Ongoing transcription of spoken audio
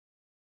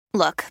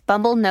Look,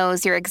 Bumble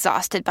knows you're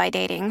exhausted by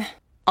dating.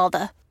 All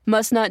the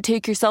must not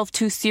take yourself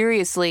too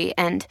seriously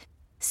and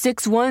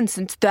 6'1"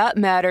 since that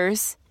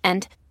matters.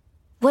 And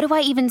what do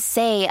I even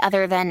say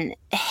other than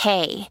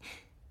hey?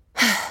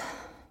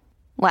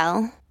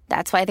 Well,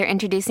 that's why they're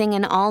introducing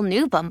an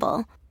all-new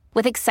Bumble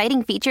with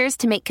exciting features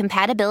to make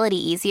compatibility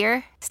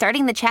easier,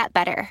 starting the chat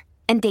better,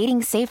 and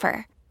dating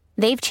safer.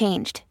 They've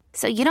changed,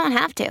 so you don't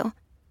have to.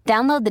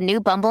 Download the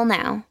new Bumble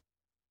now.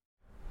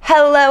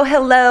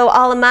 Hello,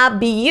 all of my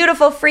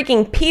beautiful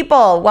freaking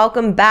people.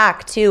 Welcome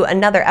back to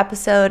another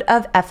episode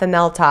of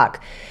FML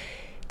Talk.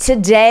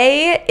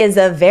 Today is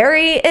a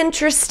very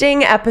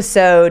interesting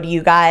episode,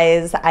 you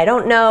guys. I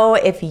don't know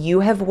if you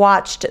have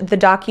watched the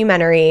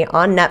documentary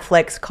on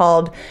Netflix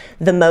called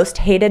The Most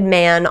Hated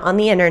Man on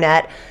the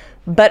Internet,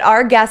 but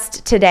our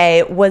guest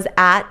today was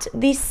at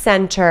the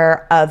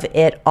center of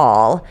it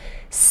all.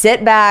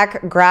 Sit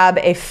back, grab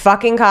a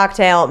fucking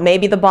cocktail,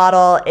 maybe the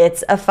bottle,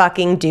 it's a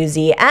fucking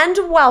doozy, and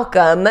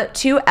welcome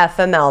to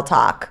FML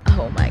Talk.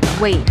 Oh my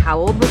God. Wait, how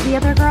old was the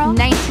other girl?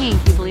 19,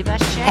 can you believe that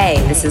shit? Hey,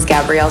 this is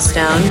Gabrielle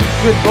Stone.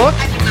 Good book?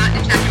 I did not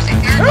in chapter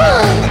 6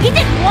 yet. He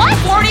did what?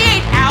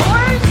 48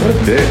 hours? What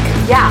a dick.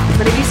 Yeah,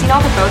 but have you seen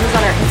all the photos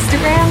on her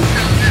Instagram?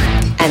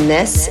 And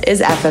this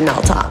is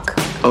FML Talk.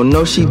 Oh,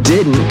 no, she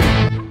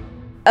didn't.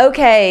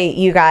 Okay,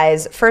 you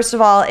guys, first of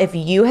all, if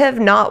you have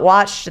not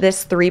watched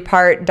this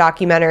 3-part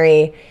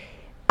documentary,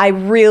 I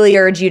really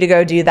urge you to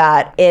go do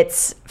that.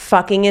 It's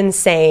fucking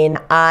insane.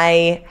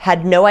 I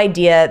had no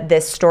idea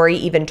this story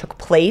even took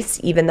place,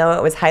 even though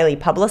it was highly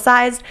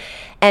publicized.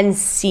 And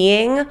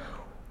seeing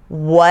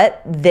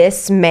what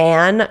this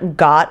man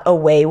got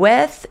away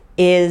with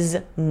is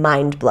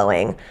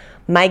mind-blowing.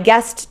 My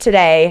guest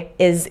today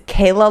is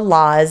Kayla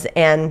Laws,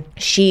 and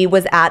she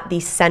was at the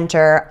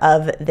center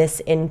of this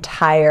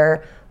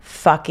entire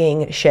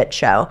fucking shit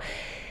show.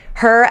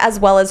 Her,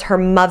 as well as her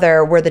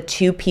mother, were the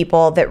two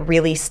people that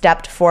really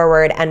stepped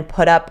forward and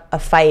put up a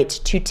fight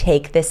to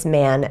take this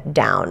man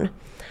down.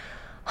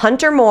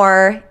 Hunter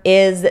Moore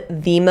is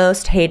the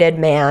most hated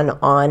man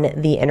on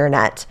the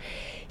internet.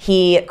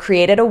 He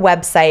created a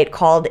website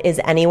called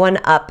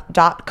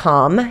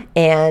isanyoneUp.com,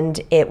 and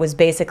it was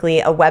basically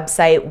a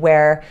website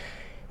where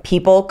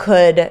people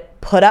could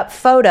put up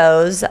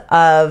photos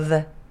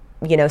of,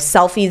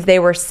 selfies they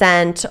were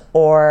sent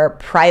or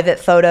private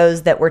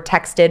photos that were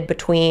texted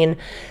between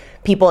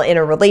people in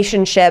a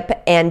relationship,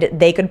 and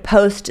they could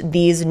post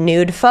these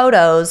nude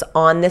photos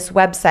on this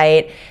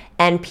website,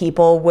 and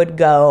people would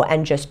go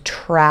and just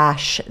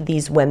trash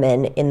these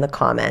women in the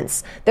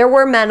comments. There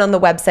were men on the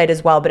website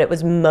as well, but it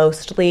was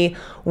mostly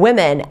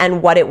women,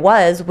 and what it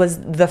was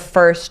the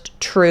first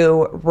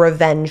true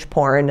revenge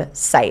porn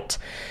site.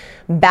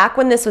 Back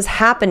when this was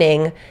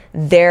happening,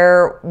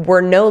 there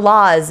were no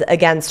laws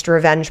against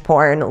revenge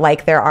porn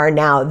like there are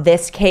now.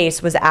 This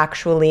case was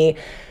actually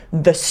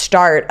the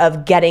start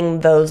of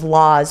getting those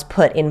laws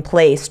put in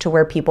place to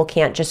where people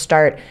can't just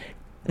start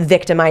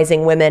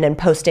victimizing women and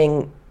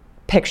posting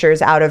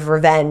pictures out of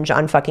revenge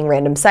on fucking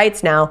random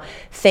sites now.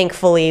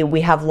 Thankfully,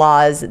 we have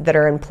laws that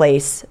are in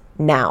place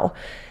now.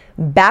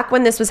 Back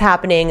when this was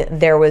happening,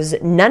 there was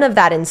none of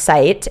that in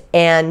sight,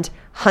 and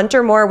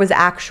Hunter Moore was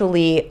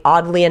actually,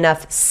 oddly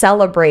enough,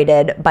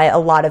 celebrated by a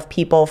lot of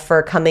people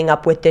for coming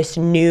up with this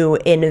new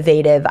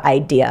innovative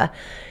idea.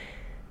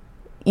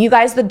 You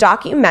guys, the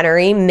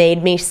documentary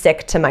made me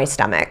sick to my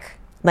stomach.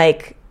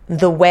 Like,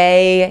 the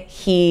way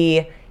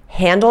he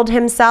handled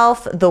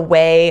himself, the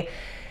way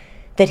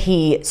that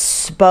he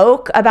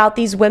spoke about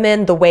these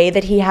women, the way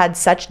that he had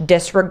such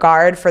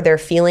disregard for their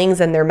feelings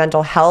and their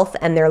mental health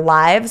and their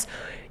lives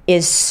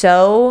is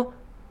so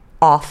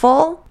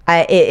awful.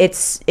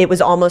 It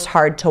was almost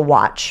hard to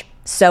watch.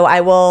 So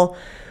I will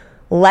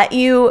let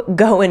you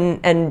go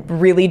and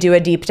really do a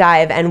deep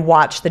dive and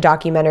watch the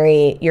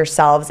documentary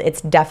yourselves.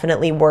 It's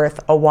definitely worth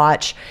a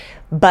watch.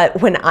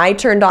 But when I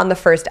turned on the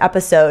first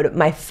episode,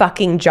 my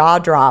fucking jaw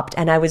dropped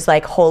and I was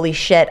like, holy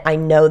shit, I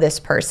know this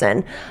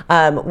person.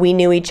 We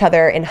knew each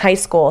other in high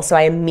school. So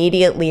I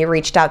immediately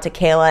reached out to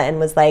Kayla and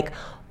was like,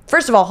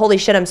 first of all, holy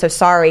shit, I'm so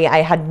sorry. I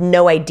had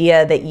no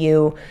idea that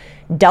you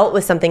dealt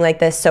with something like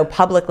this so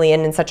publicly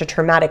and in such a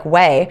traumatic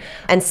way.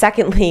 And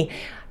secondly,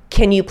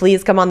 can you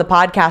please come on the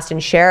podcast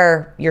and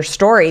share your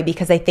story?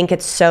 Because I think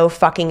it's so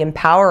fucking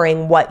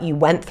empowering what you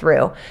went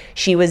through.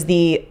 She was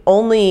the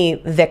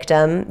only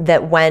victim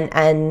that went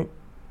and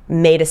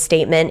made a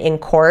statement in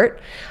court.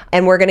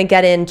 And we're going to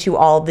get into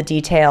all the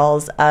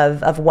details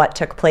of what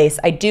took place.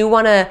 I do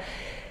want to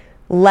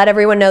let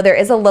everyone know there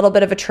is a little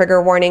bit of a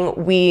trigger warning.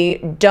 We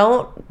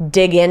don't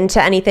dig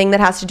into anything that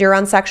has to do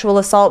around sexual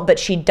assault, but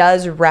she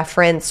does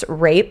reference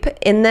rape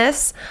in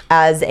this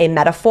as a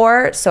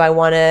metaphor. So I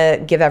want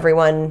to give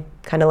everyone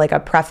kind of like a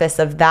preface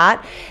of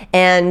that.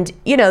 And,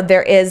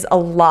 there is a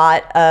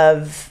lot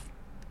of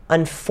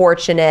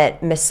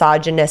unfortunate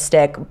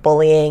misogynistic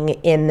bullying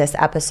in this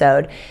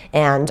episode.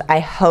 And I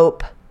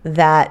hope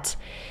that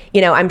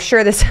I'm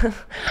sure this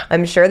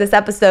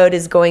episode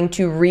is going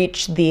to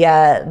reach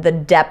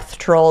the depth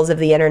trolls of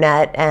the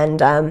internet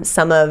and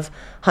some of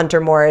Hunter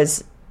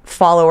Moore's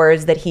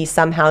followers that he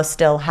somehow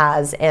still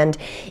has. And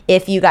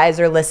if you guys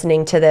are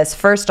listening to this,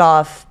 first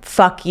off,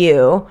 fuck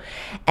you.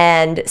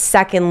 And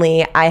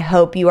secondly, I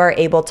hope you are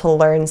able to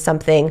learn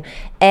something.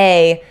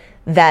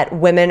 That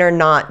women are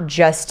not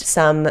just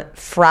some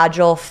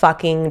fragile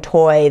fucking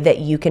toy that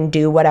you can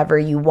do whatever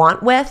you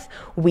want with.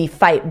 We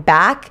fight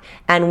back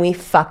and we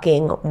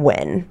fucking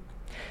win.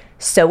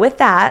 So with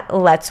that,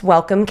 let's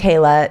welcome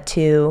Kayla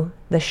to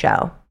the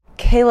show.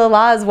 Kayla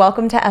Laws,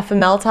 welcome to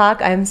FML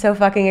Talk. I'm so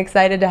fucking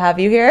excited to have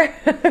you here.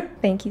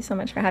 Thank you so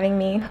much for having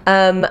me.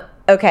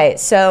 Okay,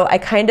 so I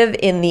kind of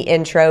in the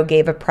intro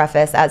gave a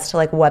preface as to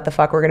like what the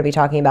fuck we're going to be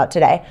talking about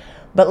today.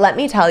 But let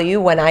me tell you,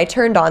 when I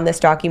turned on this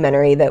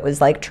documentary that was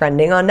like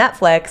trending on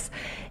Netflix,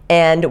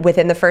 and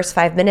within the first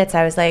 5 minutes,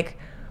 I was like,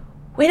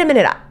 wait a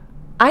minute,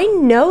 I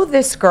know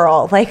this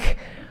girl. Like,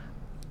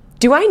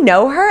 do I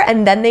know her?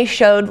 And then they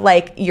showed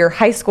like your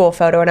high school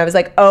photo, and I was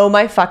like, oh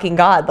my fucking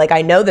God, like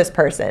I know this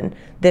person.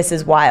 This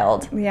is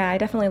wild. Yeah, I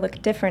definitely look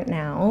different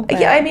now.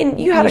 Yeah, I mean,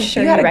 you had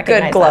a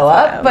good glow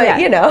up, but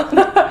you know.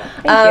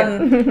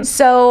 Thank you.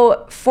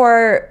 So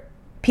for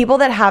people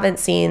that haven't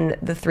seen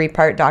the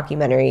 3-part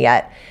documentary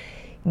yet,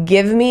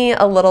 give me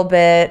a little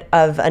bit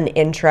of an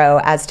intro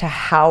as to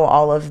how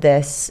all of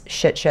this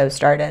shit show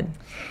started.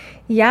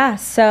 Yeah,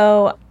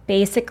 so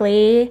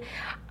basically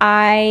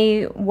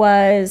I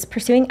was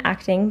pursuing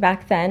acting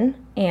back then,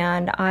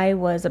 and I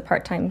was a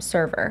part-time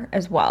server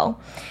as well.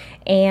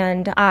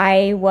 And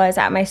I was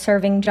at my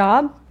serving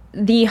job.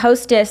 The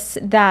hostess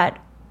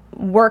that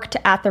worked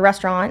at the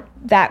restaurant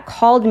that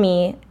called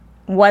me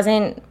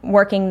wasn't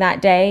working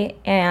that day,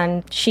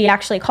 and she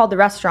actually called the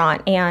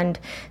restaurant and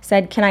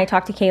said, can I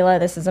talk to Kayla?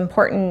 This is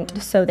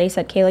important. So they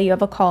said, Kayla, you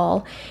have a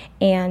call.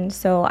 And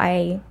so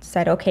I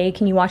said, okay,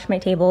 can you wash my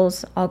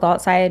tables? I'll go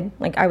outside.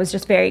 Like, I was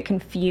just very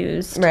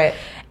confused. Right.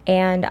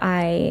 And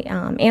I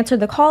answered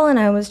the call, and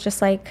I was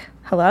just like,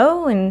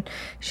 hello? And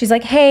she's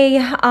like, hey,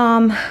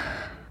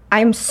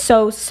 I'm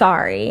so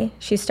sorry.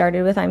 She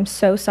started with, I'm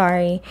so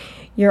sorry.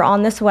 You're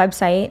on this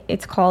website.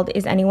 It's called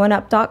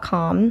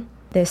isanyoneUp.com.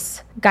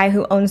 This guy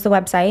who owns the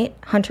website,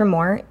 Hunter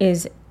Moore,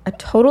 is a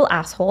total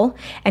asshole,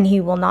 and he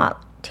will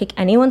not take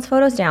anyone's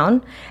photos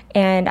down.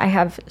 And I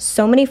have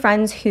so many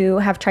friends who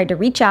have tried to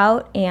reach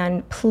out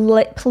and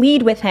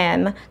plead with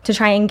him to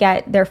try and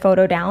get their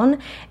photo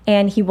down,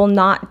 and he will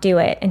not do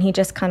it. And he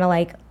just kind of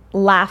like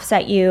laughs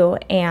at you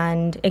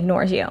and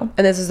ignores you.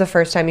 And this is the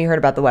first time you heard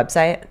about the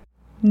website?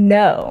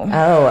 No.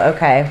 Oh,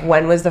 okay.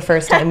 When was the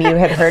first time you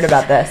had heard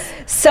about this?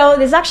 So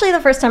this is actually the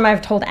first time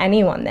I've told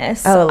anyone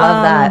this. Oh,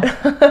 love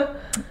that.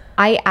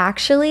 I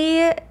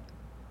actually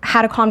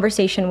had a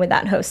conversation with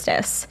that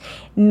hostess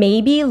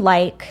maybe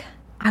like,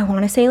 I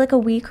want to say like a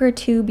week or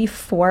two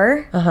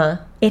before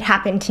it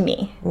happened to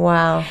me.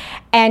 Wow.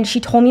 And she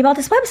told me about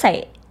this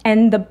website,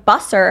 and the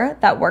busser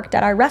that worked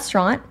at our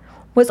restaurant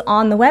was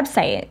on the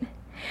website.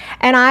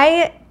 And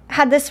I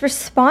had this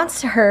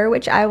response to her,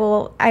 which I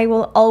will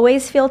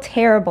always feel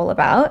terrible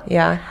about.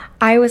 Yeah.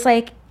 I was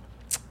like,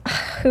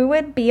 who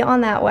would be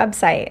on that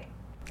website?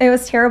 It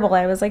was terrible.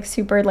 I was like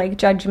super like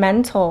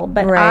judgmental,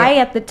 but Right. I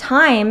at the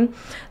time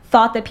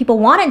thought that people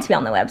wanted to be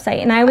on the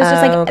website, and I was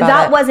just like,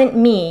 that wasn't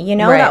me, you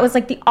know? Right. That was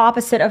like the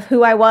opposite of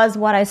who I was,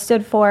 what I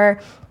stood for.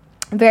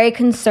 Very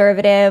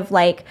conservative.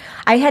 Like,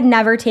 I had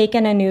never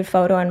taken a nude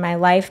photo in my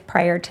life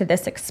prior to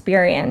this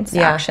experience,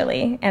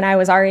 actually. And I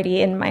was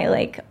already in my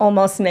like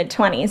almost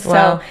mid-20s.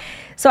 Wow.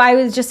 So I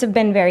was just have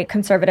been very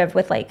conservative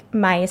with like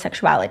my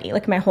sexuality,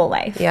 like my whole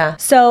life. Yeah.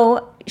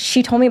 So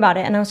she told me about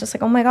it, and I was just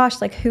like, oh my gosh,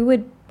 like who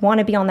would want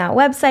to be on that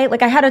website?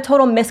 Like, I had a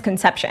total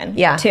misconception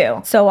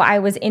too. So I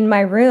was in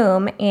my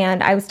room,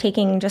 and I was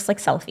taking just like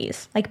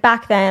selfies. Like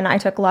back then I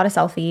took a lot of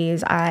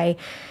selfies. I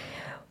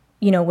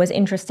was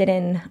interested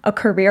in a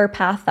career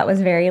path that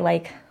was very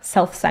like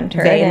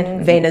self-centered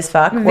and vain as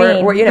fuck. Vain,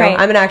 We're right.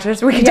 I'm an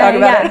actress. We can talk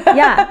about it.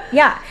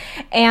 Yeah.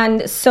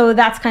 And so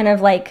that's kind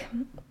of like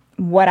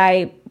what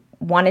I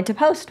wanted to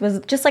post, was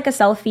just like a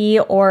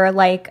selfie or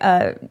like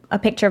a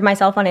picture of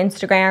myself on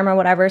Instagram or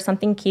whatever,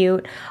 something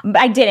cute. But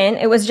I didn't.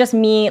 It was just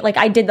me. Like,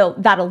 I did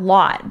that a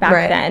lot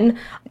back then.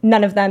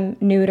 None of them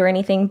nude or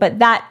anything. But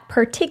that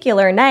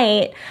particular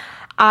night,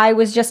 I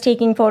was just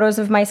taking photos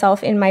of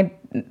myself in my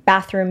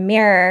bathroom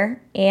mirror,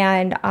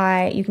 and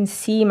you can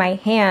see my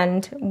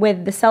hand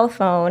with the cell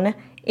phone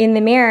in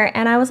the mirror,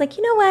 and I was like,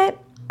 you know what?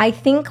 I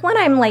think when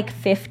I'm like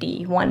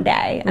 50 one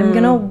day, I'm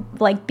gonna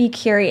like be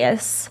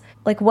curious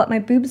like what my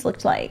boobs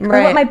looked like, or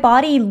what my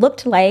body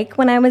looked like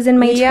when I was in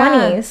my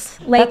 20s.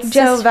 Like, that's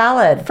just so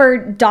valid. For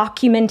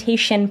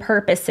documentation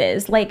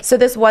purposes. Like, So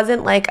this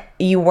wasn't like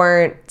you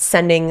weren't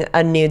sending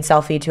a nude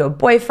selfie to a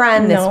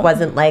boyfriend. This No.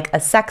 wasn't like a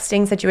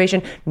sexting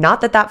situation.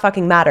 Not that that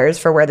fucking matters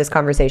for where this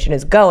conversation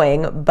is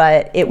going,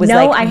 but it was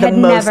No, like I the had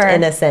most never.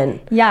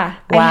 innocent. yeah,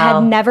 I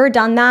Wow. had never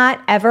done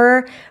that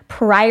ever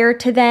prior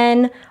to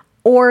then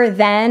or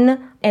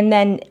then. And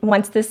then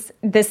once this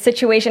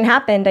situation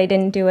happened, I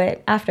didn't do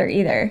it after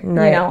either.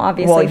 Right. You know,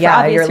 obviously. Well, yeah, for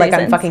obvious you're like, I'm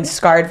reasons. fucking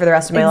scarred for the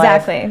rest of my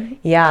life. Exactly.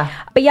 Yeah.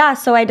 But yeah,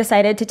 so I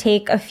decided to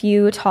take a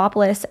few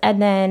topless.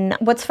 And then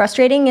what's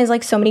frustrating is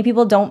like so many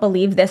people don't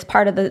believe this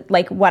part of the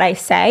like what I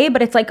say,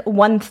 but it's like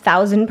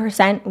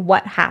 1000%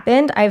 what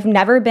happened. I've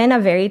never been a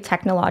very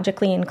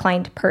technologically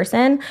inclined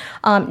person.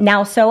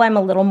 Now, so I'm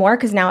a little more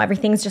because now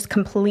everything's just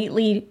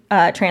completely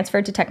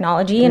transferred to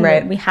technology and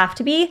Right. we have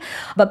to be.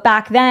 But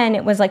back then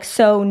it was like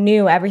so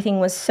new. Everything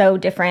was so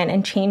different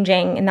and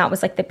changing. And that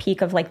was like the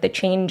peak of like the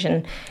change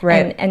and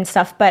Right. and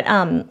stuff. But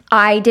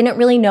I didn't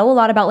really know a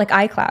lot about like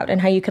iCloud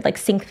and how you could like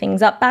sync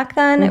things up back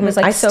then. It was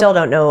like I still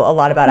don't know a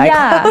lot about iCloud.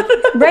 yeah,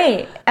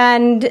 right.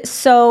 And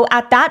so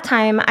at that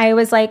time, I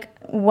was like,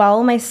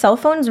 well, my cell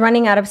phone's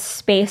running out of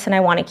space and I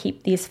want to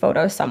keep these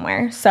photos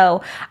somewhere.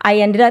 So I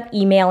ended up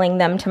emailing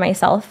them to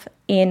myself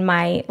in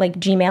my like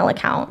Gmail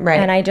account. Right.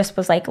 And I just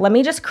was like, let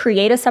me just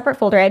create a separate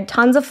folder. I had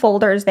tons of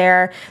folders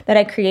there that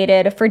I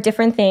created for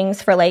different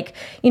things for like,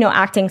 you know,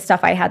 acting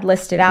stuff I had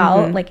listed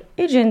out, like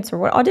agents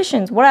or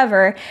auditions,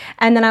 whatever.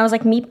 And then I was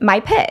like, my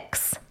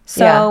pics.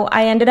 So Yeah.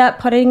 I ended up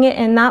putting it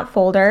in that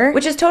folder.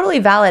 Which is totally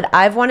valid.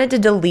 I've wanted to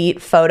delete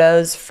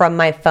photos from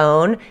my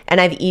phone and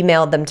I've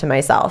emailed them to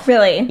myself.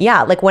 Really?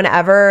 Yeah. Like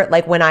whenever,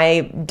 like when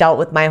I dealt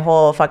with my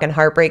whole fucking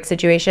heartbreak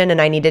situation and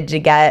I needed to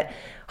get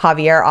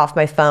Javier off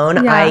my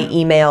phone, Yeah. I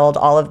emailed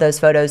all of those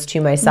photos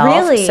to myself.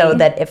 Really? So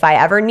that if I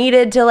ever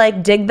needed to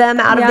like dig them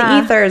out of the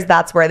Yeah. ethers,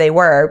 that's where they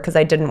were because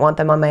I didn't want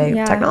them on my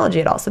Yeah.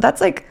 technology at all. So that's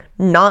like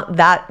not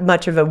that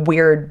much of a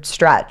weird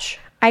stretch.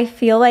 I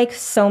feel like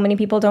so many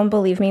people don't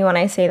believe me when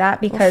I say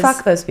that because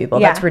Fuck those people.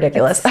 That's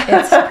ridiculous.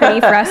 It's pretty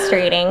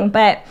frustrating,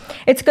 but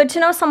it's good to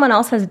know someone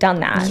else has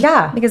done that.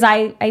 Yeah. Because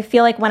I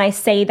feel like when I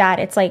say that,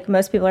 it's like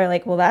most people are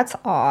like, well, that's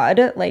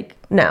odd. Like,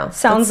 No,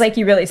 sounds like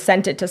you really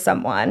sent it to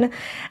someone.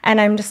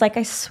 And I'm just like,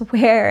 I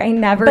swear I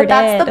never But did.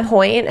 that's the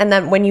point. And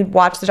then when you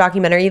watch the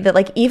documentary, that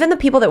like even the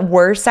people that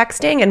were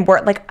sexting and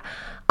were like,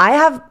 I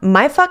have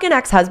my fucking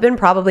ex-husband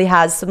probably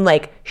has some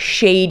like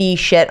shady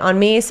shit on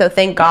me. So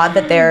thank God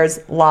that there's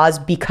laws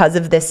because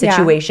of this Yeah.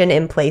 situation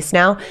in place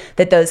now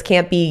that those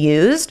can't be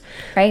used.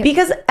 Right.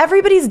 Because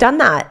everybody's done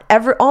that.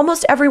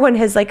 Almost everyone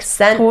has like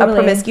sent a Totally.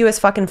 promiscuous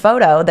fucking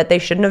photo that they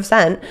shouldn't have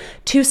sent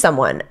to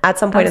someone at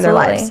some point in their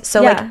Absolutely. lives.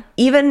 So Yeah. like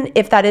even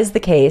if that is the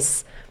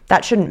case,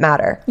 that shouldn't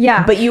matter.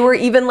 Yeah. But you were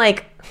even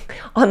like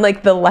on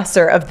like the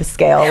lesser of the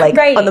scale, like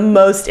Right. on the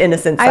most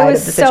innocent side I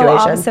was of the so situation.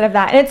 opposite of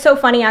that. And it's so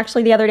funny,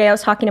 actually, the other day I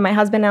was talking to my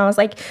husband and I was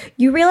like,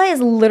 you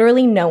realize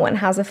literally no one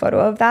has a photo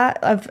of that,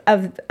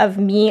 of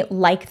me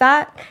like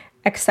that,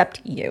 except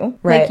you.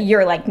 Right. Like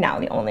you're like now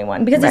the only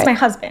one because Right. it's my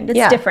husband. It's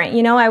Yeah. different.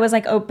 You know, I was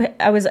like open,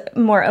 I was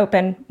more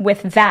open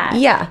with that.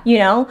 Yeah. You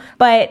know,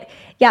 but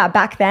yeah,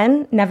 back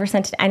then never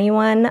sent it to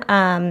anyone.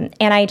 And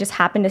I just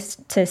happened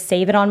to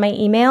save it on my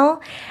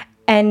email,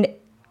 and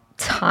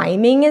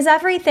timing is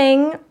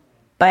everything.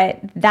 But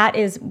that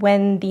is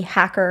when the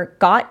hacker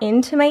got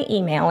into my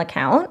email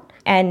account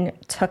and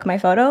took my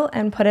photo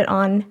and put it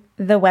on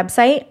the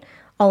website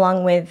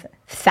along with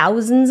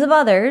thousands of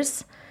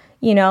others.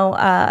 You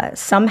know,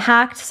 some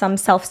hacked, some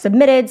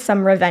self-submitted,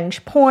 some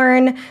revenge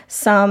porn,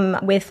 some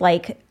with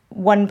like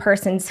one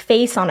person's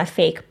face on a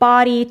fake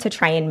body to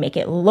try and make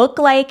it look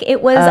like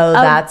it was Oh, a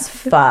that's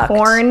fucked.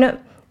 porn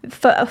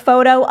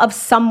photo of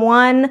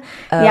someone.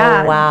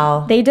 Yeah,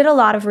 wow. They did a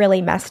lot of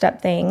really messed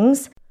up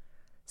things.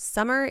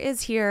 Summer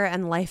is here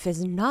and life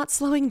is not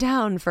slowing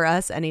down for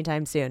us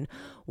anytime soon.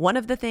 One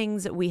of the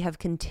things we have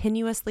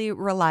continuously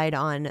relied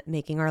on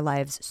making our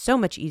lives so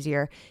much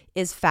easier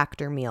is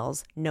Factor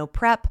meals. No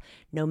prep,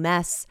 no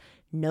mess,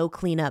 no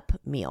cleanup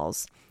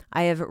meals.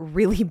 I have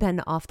really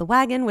been off the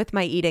wagon with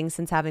my eating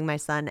since having my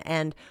son,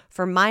 and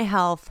for my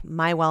health,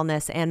 my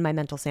wellness, and my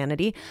mental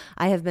sanity,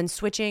 I have been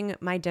switching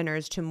my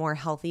dinners to more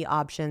healthy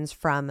options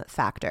from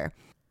Factor.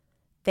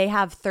 They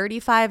have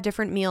 35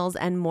 different meals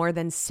and more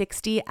than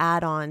 60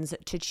 add-ons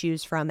to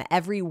choose from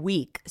every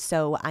week,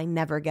 so I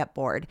never get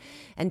bored.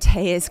 And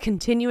Tay is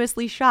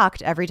continuously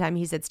shocked every time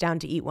he sits down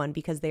to eat one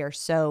because they are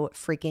so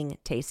freaking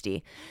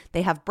tasty.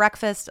 They have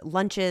breakfast,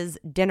 lunches,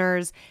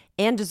 dinners,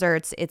 and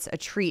desserts. It's a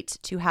treat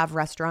to have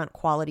restaurant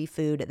quality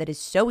food that is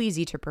so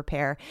easy to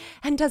prepare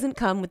and doesn't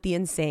come with the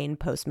insane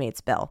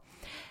Postmates bill.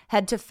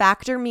 Head to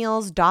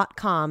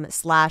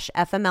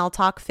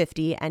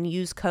factormeals.com/FMLTalk50 and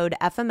use code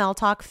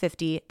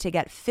FMLTalk50 to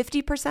get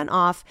 50%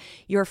 off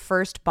your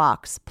first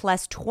box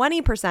plus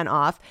 20%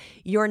 off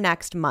your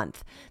next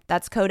month.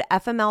 That's code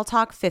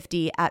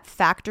FMLTalk50 at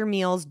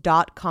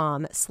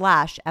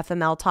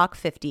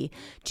factormeals.com/FMLTalk50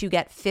 to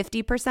get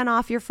 50%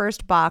 off your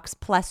first box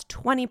plus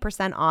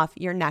 20% off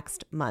your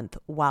next month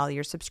while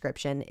your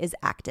subscription is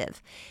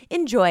active.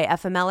 Enjoy,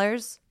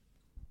 FMLers.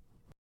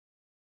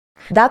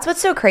 That's what's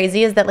so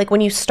crazy is that like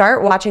when you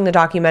start watching the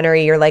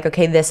documentary, you're like,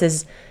 okay, this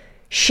is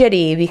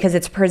shitty because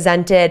it's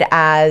presented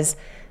as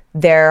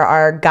there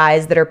are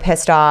guys that are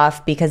pissed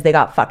off because they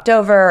got fucked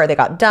over or they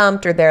got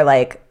dumped or they're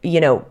like, you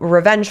know,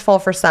 revengeful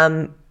for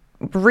some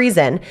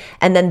reason.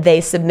 And then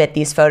they submit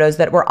these photos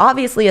that were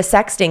obviously a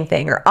sexting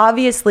thing or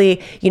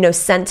obviously,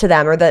 sent to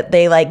them or that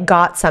they like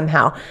got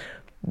somehow.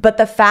 But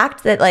the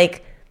fact that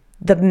like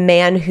the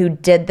man who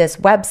did this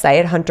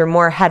website, Hunter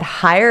Moore, had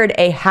hired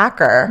a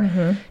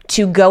hacker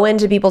to go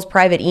into people's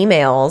private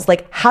emails,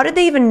 like how did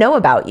they even know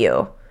about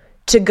you?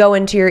 To go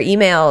into your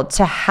email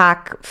to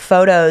hack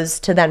photos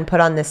to then put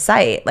on this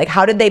site? Like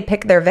how did they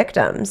pick their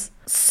victims?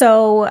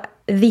 So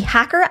the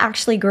hacker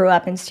actually grew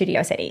up in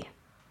Studio City.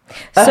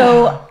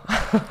 So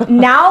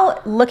now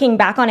looking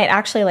back on it,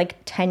 actually like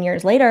 10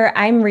 years later,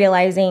 I'm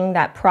realizing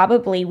that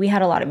probably we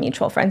had a lot of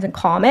mutual friends in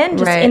common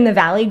just in the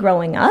Valley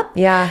growing up.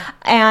 Yeah.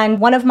 And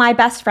one of my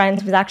best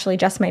friends was actually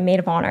just my maid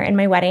of honor in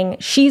my wedding.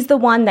 She's the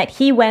one that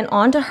he went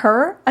onto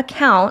her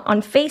account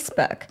on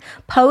Facebook,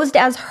 posed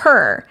as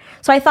her.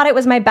 So I thought it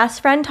was my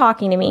best friend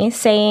talking to me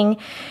saying,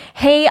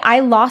 hey,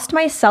 I lost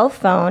my cell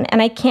phone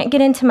and I can't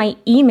get into my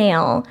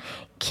email.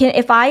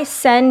 If I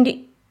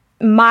send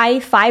my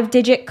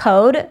 5-digit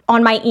code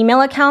on my email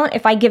account,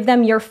 if I give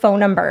them your phone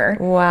number,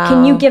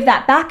 can you give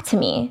that back to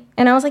me?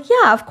 And I was like,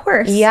 yeah, of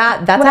course.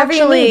 Yeah, that's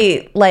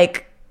actually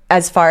like,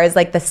 as far as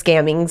like the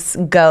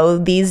scammings go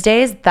these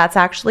days, that's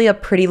actually a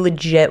pretty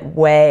legit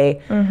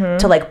way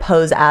to like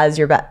pose as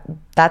your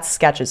that's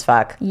sketch as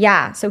fuck.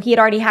 Yeah, so he had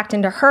already hacked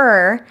into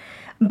her,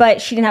 but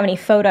she didn't have any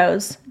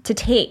photos to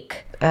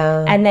take.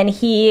 And then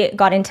he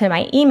got into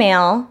my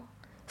email.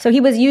 So he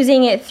was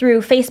using it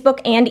through Facebook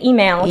and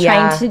email,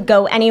 trying to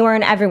go anywhere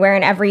and everywhere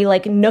in every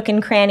like nook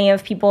and cranny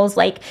of people's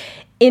like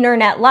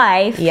internet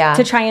life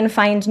to try and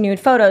find nude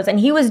photos. And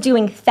he was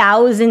doing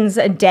thousands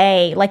a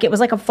day. Like it was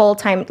like a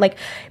full-time, like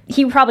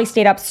he probably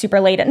stayed up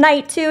super late at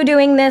night too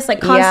doing this, like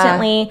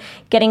constantly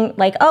getting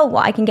like, oh,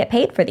 well, I can get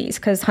paid for these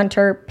because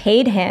Hunter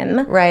paid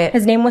him. Right.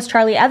 His name was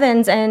Charlie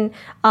Evans and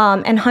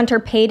Hunter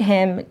paid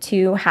him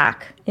to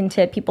hack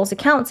into people's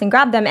accounts and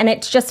grab them. And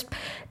it's just,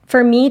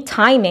 for me,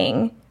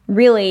 timing.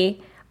 Really,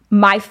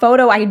 my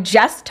photo I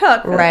just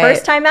took for the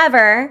first time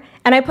ever,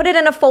 and I put it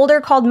in a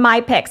folder called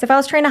My Pics. If I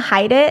was trying to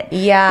hide it,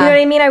 you know what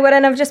I mean? I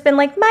wouldn't have just been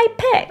like, My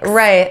Pics.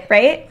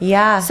 Right?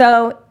 Yeah.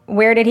 So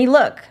where did he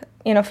look?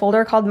 In a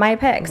folder called My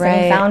Pics,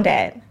 and he found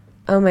it.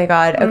 Oh my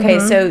God. Okay,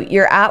 so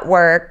you're at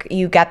work,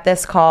 you get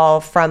this call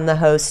from the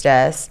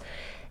hostess,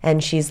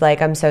 and she's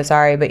like, I'm so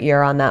sorry, but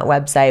you're on that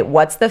website.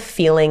 What's the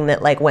feeling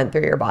that like went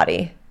through your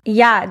body?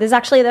 Yeah, this is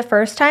actually the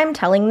first time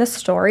telling the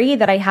story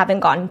that I haven't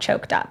gotten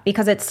choked up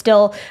because it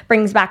still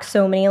brings back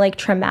so many like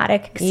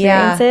traumatic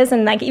experiences.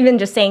 And like even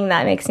just saying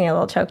that makes me a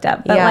little choked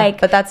up. But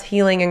but that's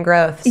healing and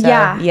growth.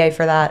 So yay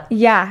for that.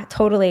 Yeah,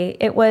 totally.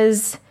 It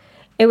was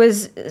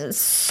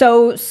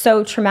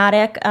so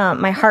traumatic.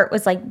 My heart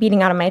was like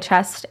beating out of my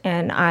chest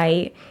and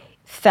I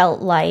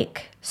felt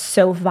like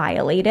so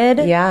violated.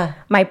 Yeah.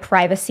 My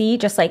privacy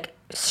just like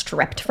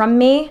stripped from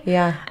me.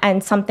 Yeah.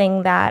 And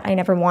something that I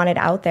never wanted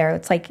out there.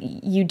 It's like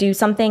you do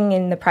something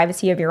in the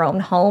privacy of your own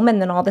home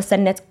and then all of a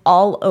sudden it's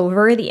all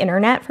over the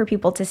internet for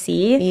people to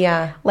see.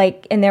 Yeah.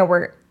 Like, and there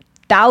were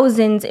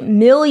thousands,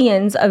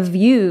 millions of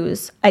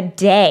views a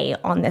day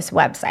on this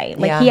website.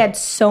 Like he had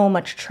so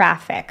much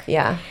traffic.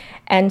 Yeah.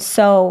 And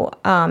so,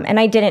 and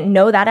I didn't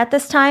know that at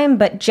this time,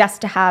 but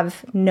just to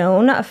have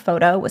known a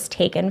photo was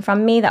taken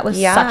from me, that was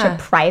such a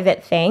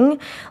private thing.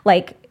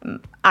 Like,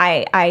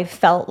 I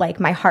felt like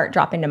my heart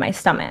drop into my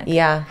stomach.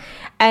 Yeah.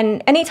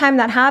 And anytime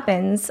that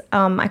happens,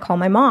 I call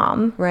my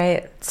mom.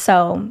 Right.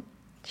 So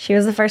she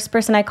was the first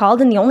person I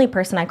called and the only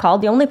person I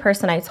called, the only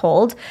person I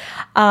told.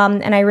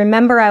 And I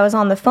remember I was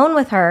on the phone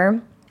with her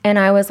and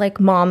I was like,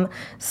 Mom,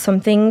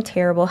 something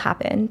terrible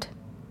happened.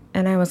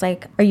 And I was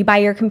like, are you by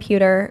your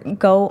computer?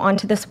 Go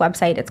onto this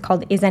website. It's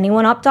called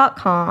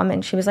isanyoneup.com.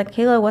 And she was like,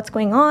 Kayla, what's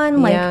going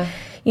on? Like,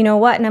 you know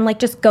what? And I'm like,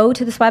 just go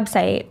to this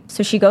website.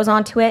 So she goes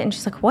onto it and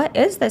she's like, what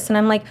is this? And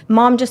I'm like,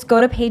 Mom, just go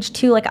to page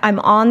 2. Like, I'm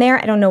on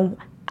there. I don't know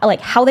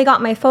like how they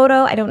got my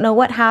photo. I don't know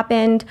what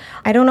happened.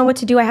 I don't know what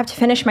to do. I have to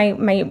finish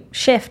my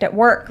shift at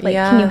work. Like,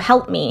 can you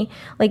help me?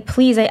 Like,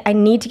 please, I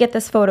need to get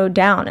this photo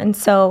down. And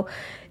so,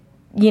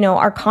 you know,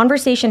 our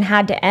conversation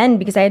had to end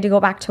because I had to go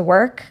back to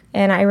work.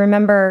 And I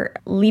remember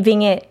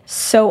leaving it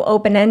so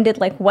open-ended,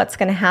 like what's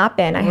going to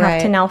happen? I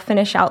have to now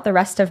finish out the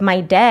rest of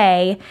my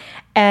day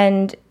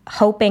and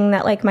hoping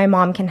that like my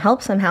mom can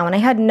help somehow. And I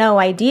had no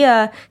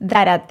idea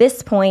that at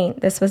this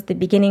point, this was the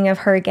beginning of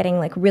her getting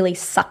like really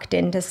sucked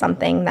into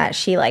something that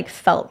she like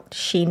felt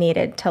she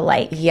needed to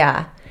like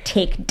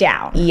take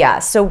down. Yeah.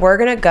 So we're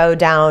going to go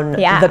down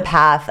the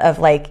path of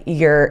like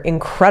your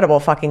incredible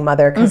fucking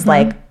mother. Cause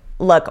like,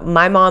 look,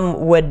 my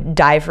mom would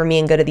die for me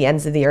and go to the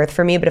ends of the earth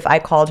for me. But if I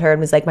called her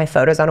and was like, my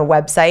photo's on a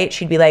website,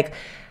 she'd be like,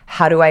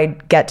 how do I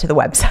get to the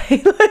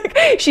website?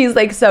 Like, she's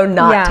like so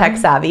not tech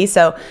savvy.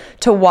 So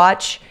to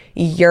watch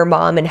your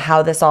mom and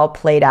how this all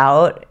played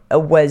out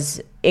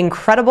was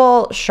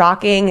incredible,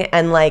 shocking,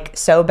 and like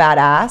so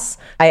badass.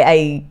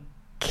 I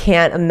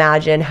can't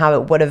imagine how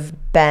it would have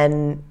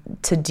been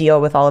to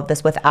deal with all of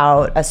this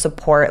without a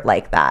support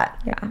like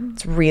that. Yeah.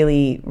 It's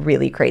really,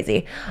 really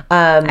crazy.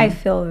 I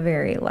feel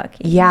very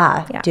lucky.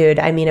 Yeah, dude.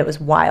 I mean, it was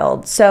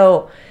wild.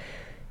 So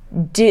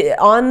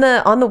on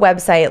the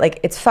website, like,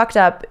 it's fucked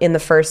up in the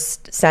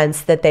first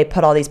sense that they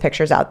put all these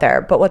pictures out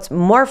there. But what's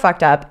more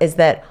fucked up is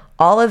that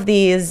all of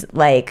these,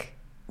 like,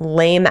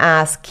 lame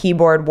ass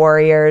keyboard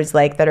warriors,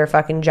 like, that are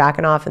fucking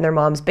jacking off in their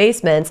mom's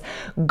basements,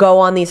 go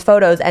on these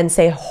photos and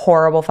say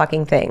horrible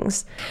fucking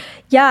things.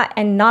 Yeah,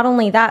 and not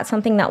only that,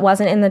 something that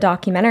wasn't in the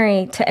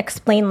documentary to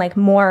explain like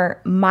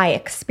more my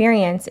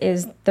experience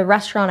is the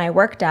restaurant I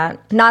worked at.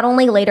 Not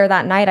only later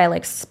that night, I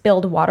like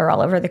spilled water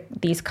all over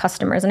these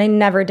customers, and I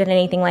never did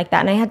anything like that.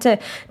 And I had to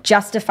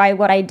justify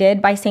what I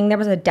did by saying there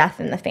was a death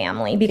in the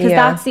family, because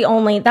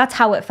that's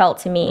how it felt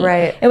to me.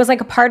 Right. It was like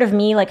a part of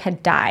me like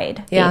had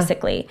died,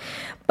 basically.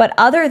 But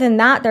other than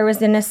that, there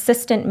was an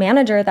assistant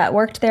manager that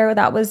worked there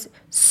that was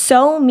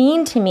so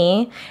mean to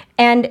me,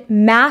 and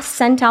mass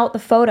sent out the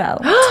photo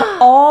to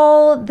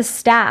all the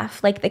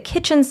staff, like the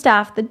kitchen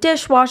staff, the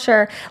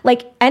dishwasher,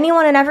 like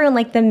anyone and everyone,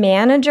 like the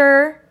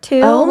manager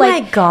too. Oh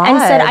my God. And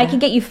said, I could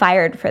get you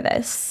fired for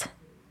this.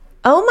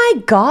 Oh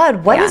my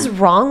God. What is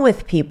wrong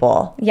with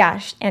people?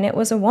 Yeah. And it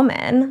was a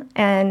woman.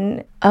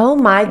 And oh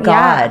my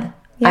God.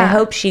 Yeah. I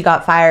hope she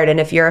got fired. And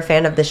if you're a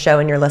fan of this show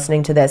and you're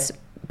listening to this,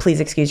 please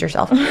excuse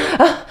yourself. You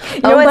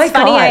know what's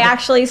funny? I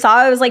actually saw,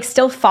 I was like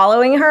still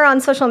following her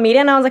on social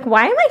media, and I was like,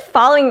 why am I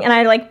following? And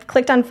I like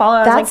clicked on follow.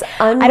 I was That's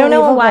like, I don't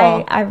know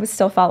why I was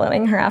still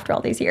following her after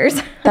all these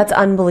years. That's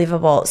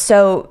unbelievable.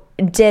 So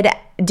did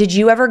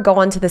you ever go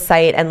onto the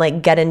site and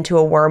like get into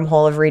a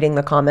wormhole of reading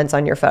the comments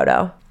on your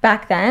photo?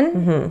 Back then?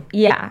 Mm-hmm.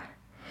 Yeah.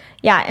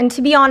 Yeah. And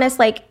to be honest,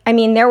 like, I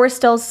mean, there were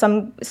still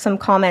some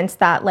comments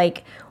that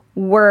like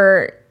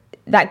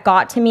that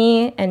got to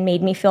me and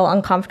made me feel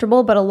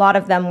uncomfortable, but a lot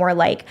of them were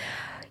like,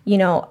 you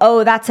know,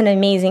 oh, that's an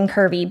amazing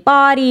curvy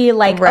body,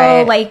 like,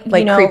 oh, like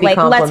you know, like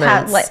let's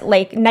have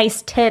like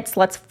nice tits,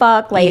 let's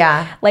fuck, like,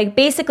 like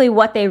basically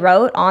what they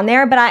wrote on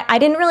there. But I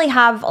didn't really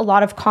have a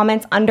lot of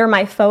comments under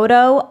my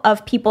photo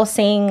of people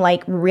saying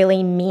like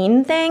really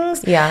mean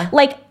things. Yeah,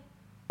 like,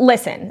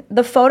 listen,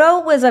 the photo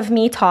was of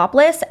me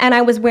topless, and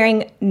I was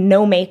wearing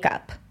no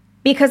makeup,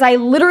 because I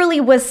literally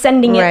was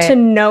sending it to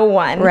no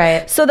one.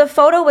 Right. So the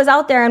photo was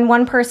out there, and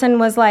one person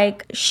was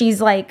like,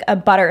 she's like a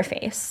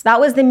butterface.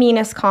 That was the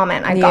meanest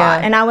comment I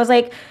got. And I was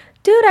like,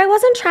 dude, I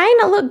wasn't trying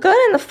to look good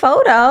in the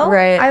photo.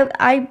 Right.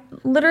 I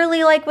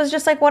literally like was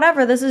just like,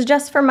 whatever, this is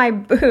just for my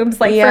boobs,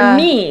 like for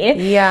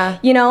me. Yeah.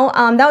 You know,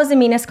 that was the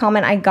meanest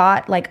comment I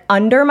got like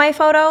under my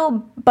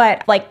photo.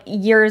 But like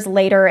years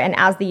later, and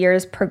as the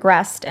years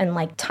progressed and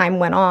like time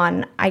went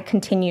on, I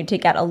continued to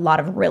get a lot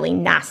of really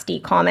nasty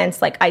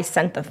comments. Like, I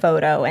sent the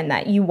photo and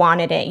that you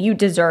wanted it, you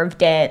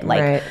deserved it.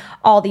 Like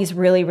all these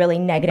really, really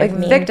negative, like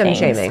mean victim things.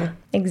 Shaming.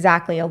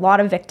 Exactly. A lot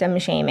of victim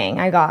shaming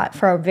I got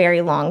for a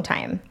very long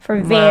time. For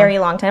a very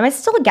long time. I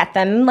still get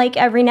them like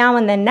every now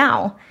and then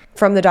now.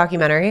 From the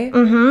documentary?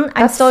 Mm-hmm.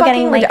 I'm still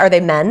getting like... Are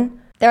they men?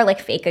 They're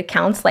like fake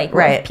accounts, like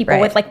with people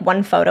with like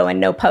one photo and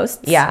no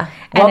posts. Yeah.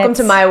 And welcome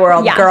to my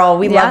world, girl.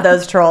 We love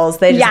those trolls.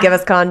 They just give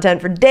us content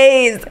for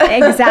days.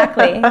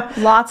 Exactly.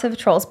 Lots of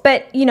trolls.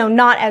 But, you know,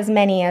 not as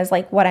many as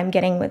like what I'm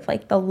getting with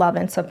like the love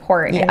and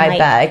support. Yeah, and, I like,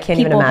 bet. I can't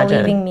even imagine.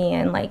 People believing me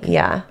and like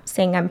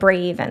saying I'm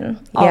brave and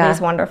all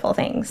these wonderful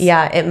things.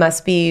 Yeah, it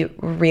must be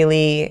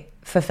really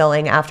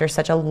fulfilling after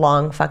such a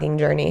long fucking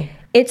journey.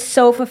 It's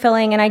so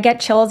fulfilling, and I get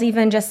chills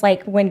even just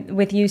like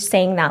with you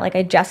saying that. Like,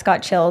 I just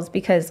got chills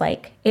because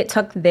like it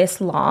took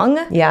this long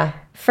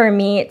for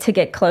me to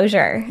get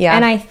closure. Yeah.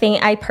 And I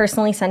think I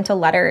personally sent a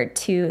letter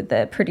to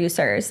the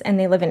producers, and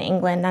they live in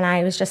England, and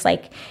I was just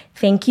like,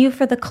 thank you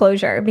for the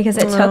closure, because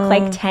it took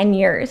like 10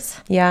 years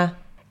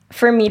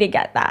for me to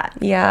get that.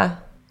 Yeah.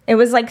 It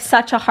was like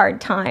such a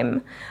hard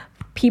time.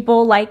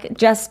 People like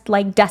just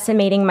like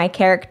decimating my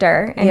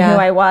character and who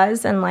I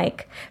was, and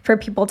like for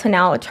people to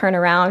now turn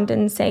around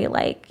and say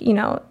like, you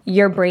know,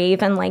 you're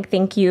brave, and like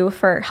thank you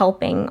for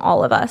helping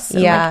all of us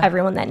and like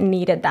everyone that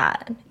needed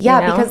that. Yeah,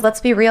 you know? Because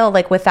let's be real,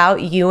 like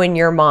without you and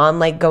your mom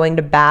like going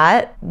to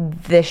bat,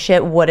 this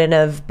shit wouldn't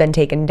have been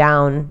taken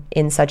down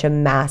in such a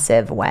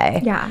massive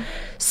way. Yeah.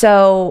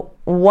 So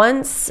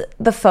once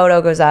the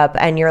photo goes up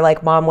and you're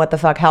like, Mom, what the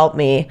fuck, help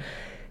me,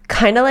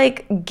 kind of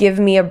like give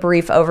me a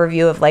brief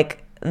overview of like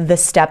the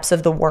steps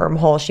of the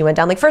wormhole she went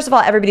down. Like, first of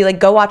all, everybody like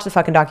go watch the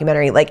fucking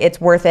documentary. Like,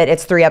 it's worth it.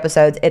 It's 3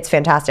 episodes. It's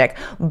fantastic.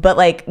 But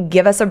like,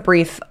 give us a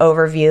brief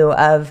overview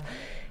of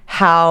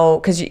how,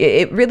 because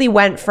it really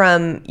went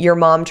from your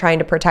mom trying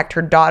to protect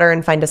her daughter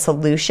and find a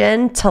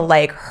solution to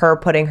like her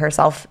putting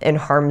herself in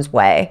harm's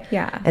way.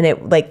 Yeah. And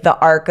it like the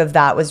arc of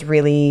that was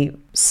really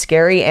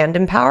scary and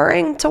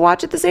empowering to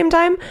watch at the same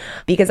time,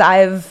 because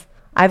I've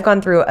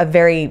gone through a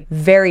very,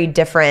 very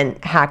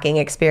different hacking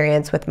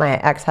experience with my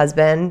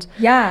ex-husband.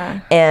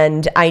 Yeah.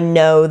 And I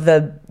know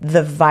the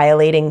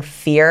violating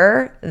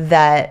fear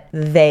that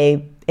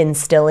they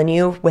instill in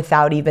you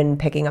without even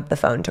picking up the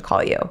phone to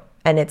call you.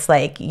 And it's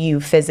like you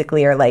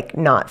physically are like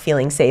not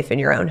feeling safe in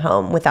your own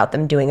home without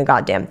them doing a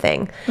goddamn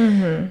thing.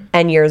 Mm-hmm.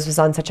 And yours was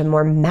on such a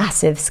more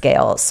massive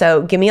scale.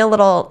 So give me a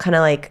little kind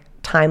of like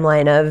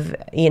timeline of,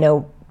 you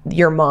know,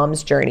 your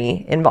mom's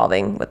journey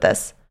involving with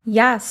this.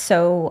 Yeah,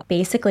 so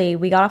basically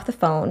we got off the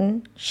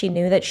phone. She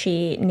knew that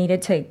she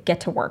needed to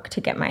get to work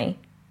to get my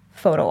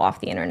photo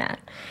off the internet.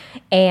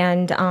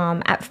 And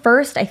at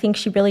first, I think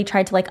she really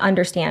tried to like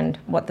understand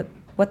what the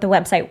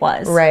website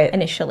was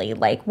initially.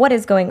 Like, what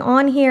is going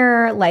on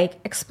here? Like,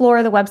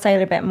 explore the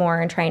website a bit more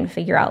and try and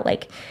figure out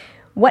like,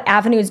 what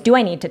avenues do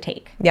I need to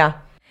take? Yeah.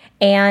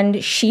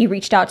 And she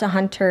reached out to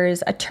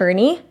Hunter's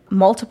attorney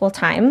multiple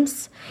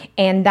times,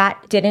 and that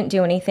didn't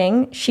do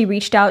anything. She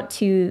reached out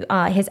to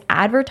his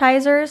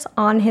advertisers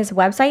on his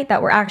website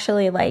that were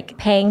actually like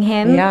paying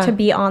him to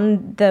be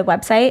on the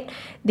website.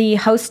 The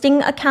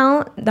hosting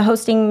account, the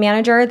hosting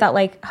manager that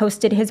like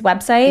hosted his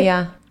website.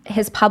 Yeah.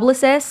 His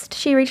publicist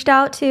she reached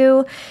out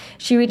to.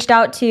 She was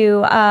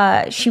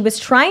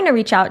trying to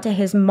reach out to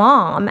his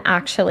mom,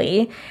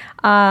 actually.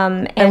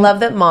 And I love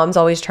that moms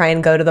always try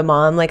and go to the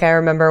mom. Like, I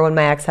remember when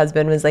my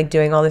ex-husband was like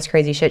doing all this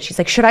crazy shit, she's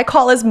like, should I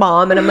call his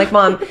mom? And I'm like,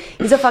 Mom,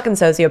 he's a fucking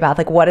sociopath.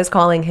 Like, what is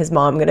calling his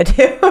mom gonna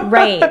do?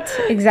 Right.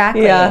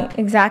 Exactly. Yeah.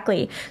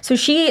 Exactly. So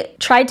she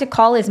tried to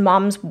call his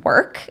mom's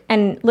work,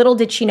 and little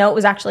did she know it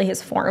was actually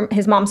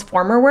his mom's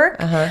former work.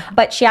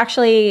 But she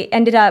actually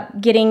ended up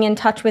getting in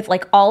touch with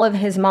like all of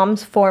his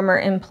mom's former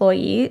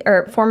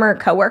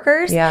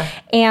coworkers. Yeah.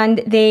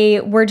 And they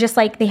were just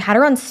like, they had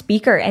her on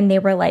speaker, and they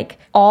were like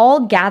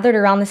all gathered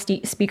around the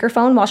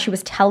speakerphone while she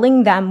was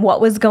telling them what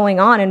was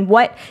going on and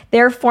what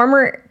their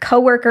former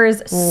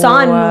coworker's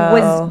son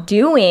was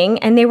doing,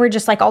 and they were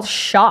just like all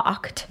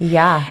shocked.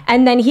 Yeah.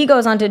 And then he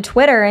goes onto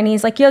Twitter and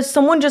he's like, "Yo,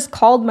 someone just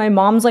called my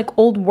mom's like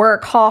old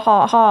work, ha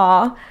ha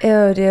ha."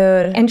 Ew,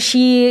 dude. And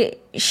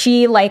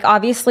she like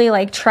obviously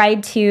like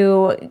tried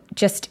to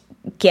just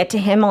get to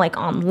him like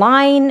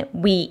online.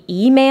 We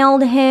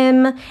emailed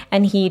him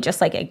and he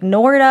just like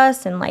ignored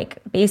us and like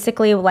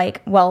basically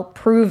like, well,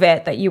 prove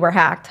it that you were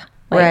hacked.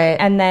 Like, right.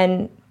 And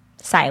then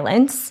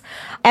silence.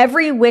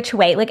 Every which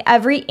way, like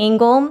every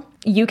angle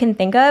you can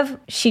think of,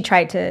 she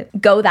tried to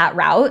go that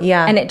route.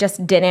 Yeah. And it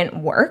just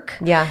didn't work.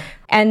 Yeah.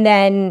 And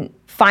then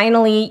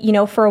finally, you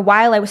know, for a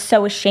while I was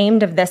so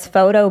ashamed of this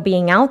photo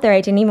being out there. I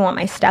didn't even want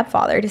my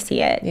stepfather to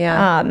see it.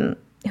 Yeah.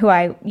 Who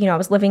I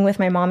was living with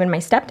my mom and my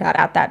stepdad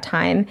at that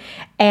time.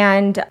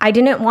 And I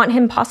didn't want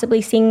him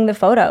possibly seeing the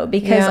photo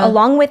because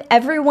along with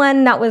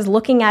everyone that was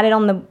looking at it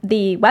on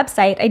the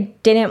website, I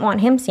didn't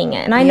want him seeing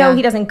it. And I know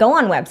he doesn't go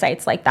on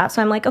websites like that.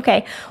 So I'm like,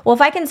 okay, well,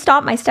 if I can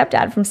stop my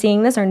stepdad from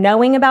seeing this or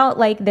knowing about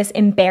like this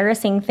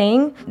embarrassing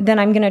thing, then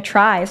I'm going to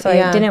try. So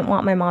I didn't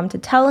want my mom to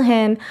tell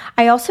him.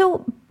 I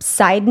also,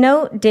 side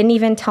note, didn't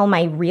even tell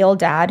my real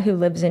dad who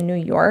lives in New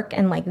York,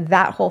 and like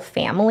that whole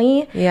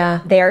family.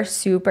 Yeah. They're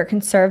super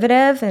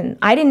conservative, and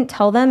I didn't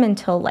tell them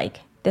until like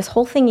this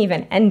whole thing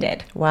even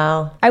ended.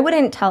 Wow. I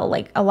wouldn't tell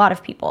like a lot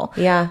of people.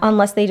 Yeah.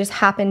 Unless they just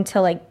happened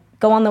to like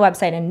go on the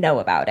website and know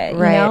about it,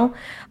 right. You know?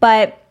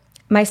 But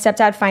my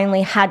stepdad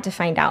finally had to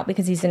find out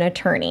because he's an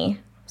attorney.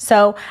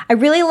 So I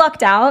really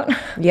lucked out.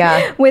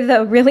 Yeah. With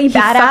a really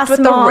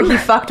badass mom. He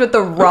fucked with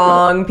the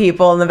wrong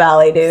people in the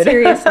valley, dude.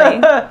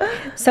 Seriously.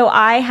 So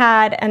I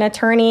had an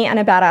attorney and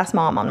a badass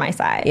mom on my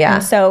side. Yeah.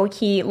 And so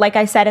he, like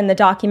I said in the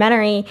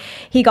documentary,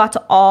 he got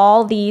to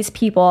all these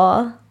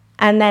people,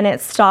 and then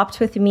it stopped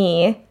with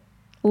me.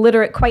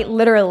 Quite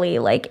literally,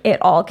 like it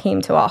all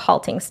came to a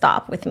halting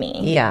stop with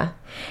me. Yeah.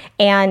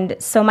 And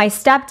so my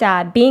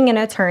stepdad, being an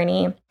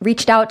attorney,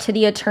 reached out to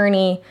the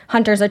attorney,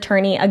 Hunter's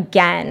attorney,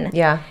 again.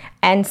 Yeah.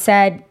 And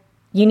said,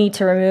 you need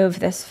to remove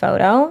this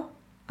photo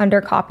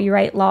under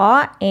copyright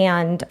law.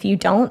 And if you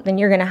don't, then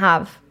you're going to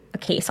have a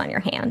case on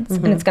your hands.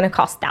 And it's going to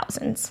cost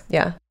thousands.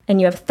 Yeah. And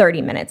you have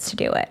 30 minutes to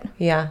do it.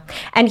 Yeah.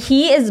 And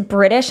he is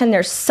British, and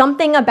there's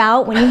something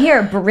about when you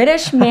hear a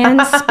British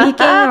man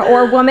speaking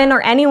or woman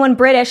or anyone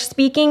British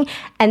speaking,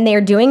 and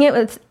they're doing it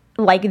with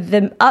like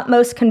the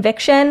utmost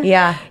conviction.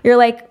 Yeah. You're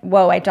like,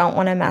 whoa, I don't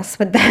want to mess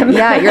with them.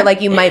 Yeah. You're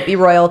like, you might be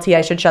royalty.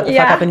 I should shut the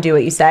fuck up and do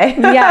what you say.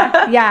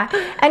 Yeah.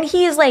 And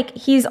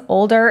he's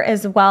older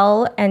as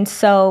well. And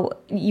so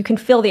you can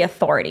feel the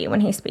authority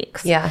when he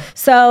speaks. Yeah.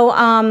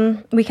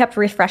 So we kept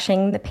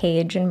refreshing the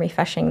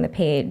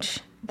page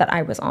that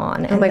I was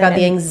on. Oh my God,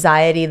 the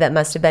anxiety that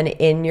must have been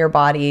in your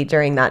body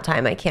during that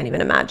time. I can't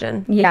even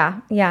imagine.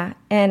 Yeah.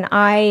 And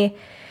I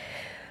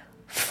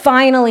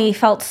finally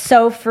felt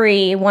so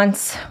free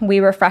once we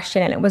refreshed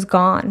it and it was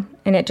gone.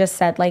 And it just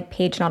said like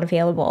page not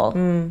available.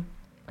 And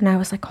I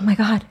was like, oh my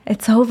God,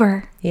 it's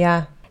over.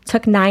 Yeah. It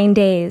took 9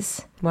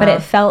 days, but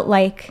it felt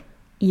like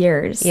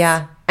years.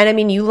 Yeah. And I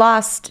mean, you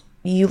lost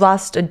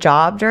a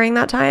job during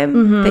that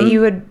time that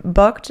you had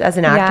booked as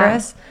an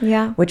actress.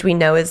 Yeah. Which we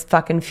know is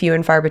fucking few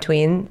and far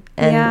between.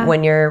 And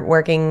when you're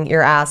working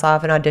your ass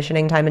off and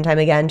auditioning time and time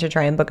again to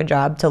try and book a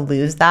job, to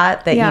lose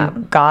that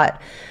you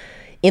got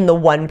in the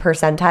 1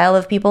 percentile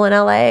of people in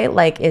LA,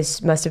 like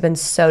must have been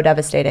so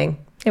devastating.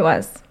 It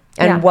was.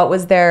 And what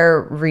was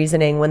their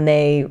reasoning when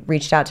they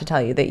reached out to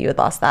tell you that you had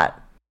lost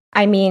that?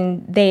 I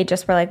mean, they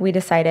just were like, we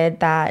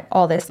decided that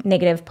all this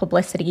negative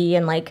publicity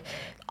and like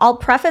I'll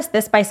preface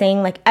this by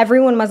saying, like,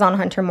 everyone was on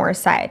Hunter Moore's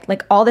side.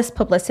 Like, all this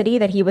publicity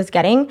that he was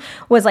getting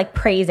was, like,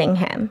 praising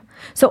him.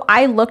 So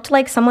I looked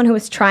like someone who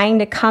was trying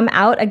to come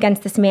out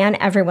against this man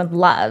everyone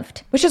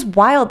loved. Which is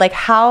wild. Like,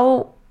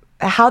 how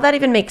that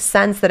even makes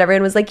sense that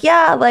everyone was like,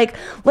 yeah, like,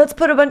 let's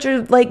put a bunch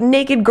of, like,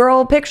 naked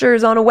girl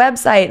pictures on a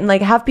website and,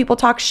 like, have people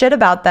talk shit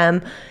about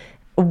them.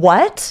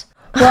 What?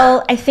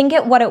 Well, I think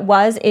what it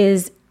was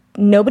is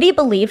nobody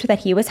believed that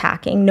he was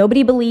hacking.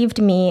 Nobody believed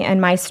me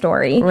and my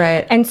story.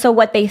 Right. And so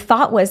what they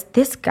thought was,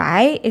 this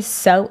guy is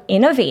so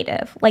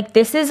innovative. Like,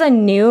 this is a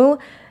new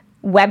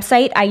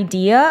website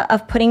idea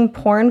of putting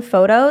porn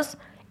photos,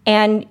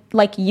 and,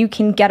 like, you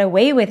can get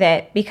away with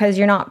it because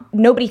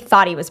nobody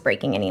thought he was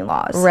breaking any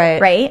laws.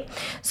 Right.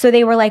 So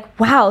they were like,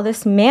 wow,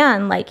 this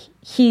man, like,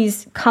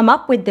 he's come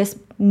up with this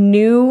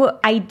new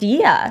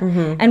idea,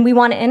 and we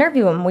want to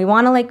interview him. We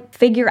want to, like,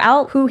 figure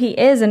out who he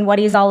is and what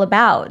he's all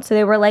about. So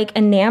they were, like,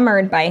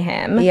 enamored by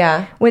him,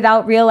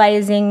 without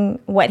realizing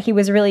what he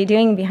was really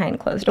doing behind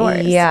closed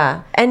doors.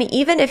 Yeah. And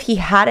even if he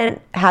hadn't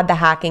had the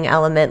hacking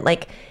element,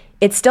 like,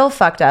 it's still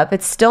fucked up.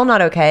 It's still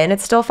not okay. And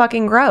it's still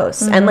fucking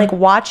gross. And, like,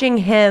 watching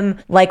him,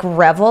 like,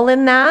 revel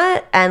in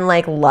that and,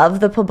 like,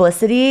 love the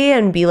publicity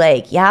and be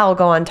like, yeah, I'll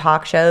go on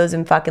talk shows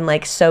and fucking,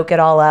 like, soak it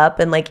all up.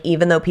 And, like,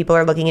 even though people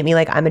are looking at me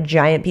like I'm a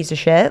giant piece of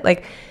shit,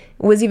 like,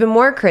 it was even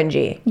more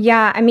cringy.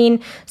 Yeah. I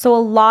mean, so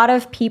a lot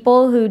of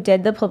people who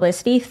did the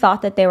publicity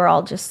thought that they were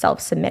all just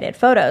self-submitted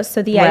photos.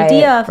 So the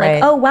idea of,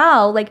 like, oh,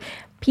 wow, like,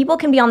 people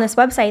can be on this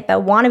website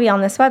that want to be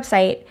on this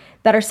website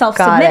that are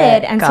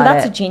self-submitted, and so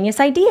that's a genius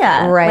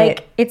idea. Right.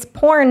 Like, it's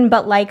porn,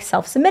 but, like,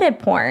 self-submitted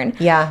porn.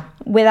 Yeah.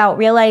 Without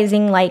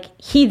realizing, like,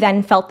 he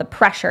then felt the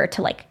pressure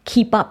to, like,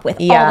 keep up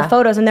with all the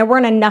photos, and there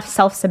weren't enough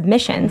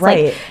self-submissions.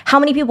 Right. Like, how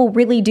many people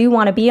really do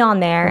want to be on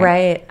there?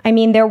 Right. I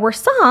mean, there were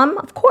some,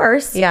 of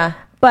course. Yeah.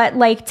 But,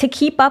 like, to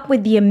keep up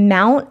with the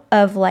amount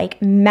of,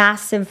 like,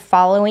 massive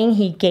following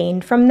he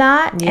gained from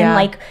that, and,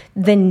 like,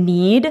 the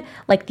need,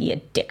 like, the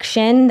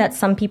addiction that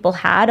some people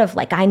had of,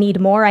 like, I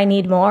need more,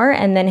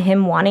 and then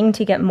him wanting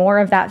to get more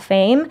of that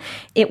fame,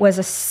 it was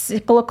a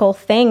cyclical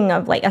thing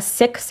of, like,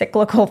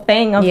 cyclical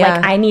thing of,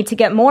 like, I need to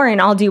get more,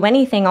 and I'll do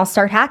anything. I'll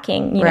start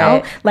hacking, you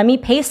know? Let me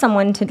pay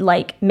someone to,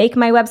 like, make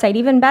my website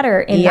even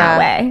better in that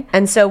way.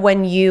 And so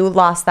when you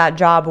lost that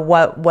job,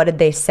 what did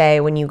they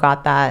say when you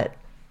got that?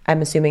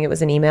 I'm assuming it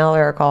was an email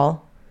or a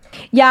call.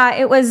 Yeah,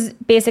 it was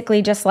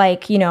basically just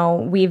like, you know,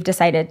 we've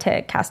decided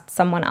to cast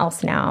someone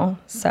else now.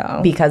 So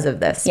because of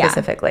this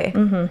specifically.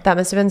 That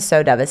must have been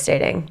so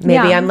devastating.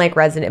 Maybe I'm like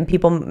resident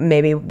people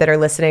maybe that are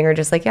listening are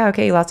just like, yeah,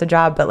 okay, you lost a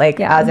job. But like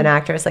as an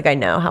actress, like I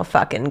know how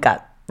fucking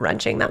gut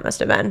wrenching that must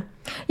have been.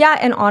 Yeah.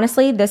 And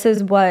honestly, this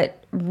is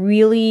what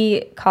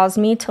really caused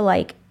me to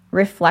like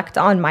reflect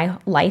on my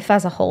life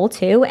as a whole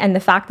too, and the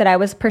fact that I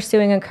was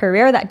pursuing a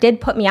career that did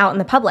put me out in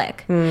the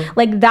public.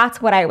 Like that's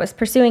what I was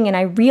pursuing, and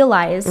I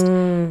realized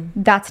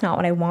that's not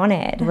what I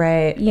wanted.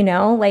 Right. You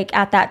know, like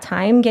at that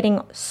time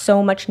getting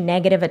so much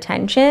negative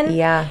attention,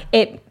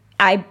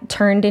 I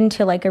turned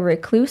into like a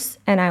recluse,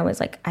 and I was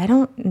like, I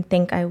don't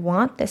think I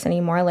want this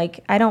anymore.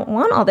 Like I don't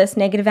want all this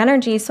negative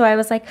energy. So I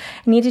was like,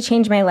 I need to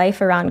change my life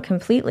around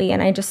completely,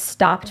 and I just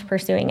stopped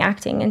pursuing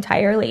acting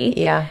entirely.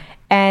 Yeah.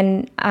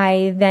 And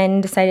I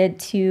then decided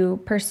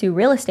to pursue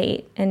real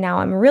estate. And now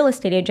I'm a real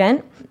estate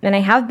agent, and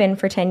I have been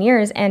for 10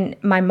 years. And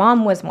my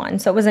mom was one.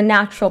 So it was a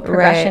natural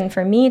progression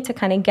for me to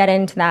kind of get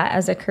into that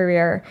as a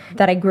career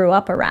that I grew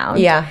up around.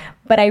 Yeah.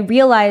 But I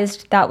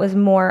realized that was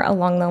more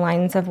along the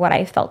lines of what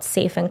I felt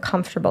safe and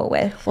comfortable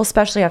with. Well,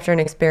 especially after an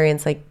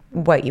experience like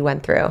what you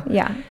went through.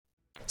 Yeah.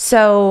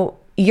 So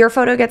your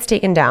photo gets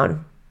taken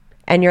down.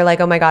 And you're like,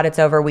 oh my God, it's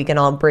over. We can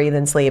all breathe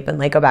and sleep and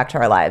like go back to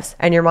our lives.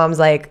 And your mom's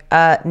like,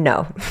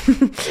 no.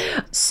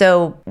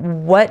 So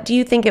what do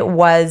you think it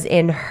was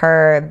in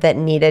her that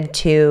needed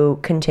to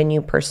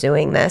continue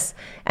pursuing this?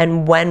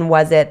 And when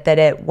was it that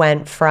it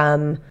went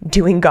from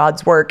doing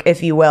God's work,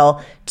 if you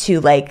will, to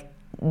like,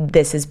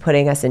 this is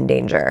putting us in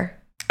danger?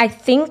 I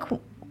think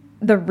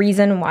the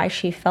reason why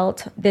she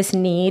felt this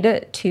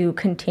need to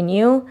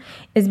continue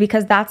is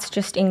because that's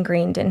just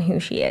ingrained in who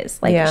she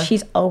is. Like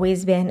she's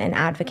always been an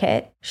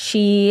advocate.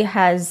 She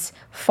has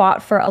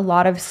fought for a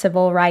lot of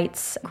civil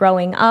rights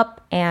growing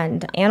up,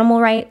 and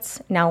animal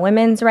rights, now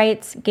women's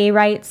rights, gay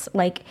rights.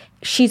 Like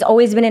she's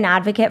always been an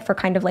advocate for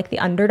kind of like the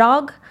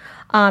underdog.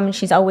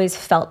 She's always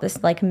felt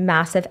this like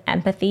massive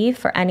empathy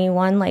for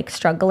anyone like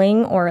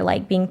struggling or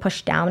like being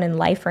pushed down in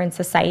life or in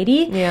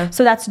society. Yeah.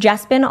 So that's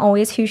just been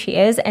always who she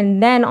is.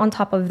 And then on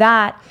top of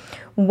that,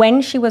 when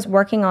she was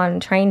working on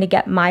trying to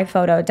get my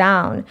photo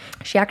down,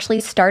 she actually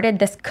started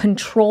this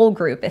control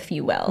group, if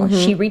you will.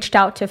 She reached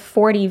out to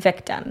 40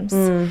 victims.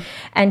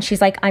 And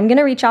she's like, I'm going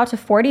to reach out to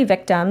 40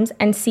 victims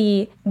and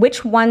see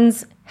which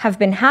ones have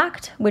been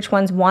hacked, which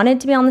ones wanted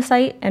to be on the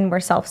site and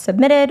were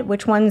self-submitted,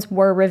 which ones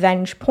were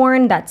revenge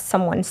porn that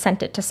someone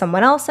sent it to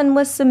someone else and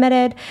was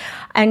submitted.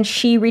 And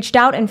she reached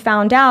out and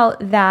found out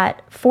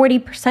that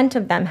 40%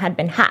 of them had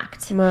been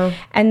hacked. Wow.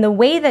 And the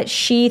way that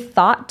she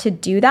thought to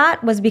do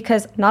that was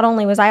because not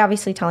only was I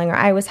obviously telling her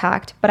I was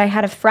hacked, but I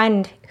had a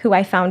friend who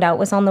I found out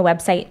was on the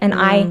website, and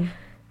I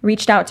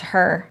reached out to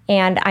her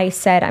and I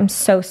said, I'm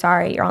so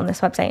sorry you're on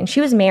this website. And she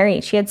was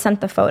married. She had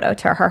sent the photo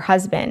to her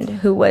husband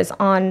who was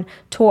on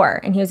tour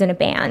and he was in a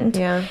band.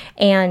 Yeah.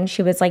 And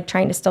she was like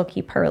trying to still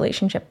keep her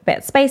relationship a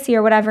bit spicy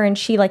or whatever. And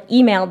she like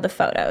emailed the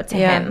photo to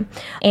him.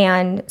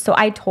 And so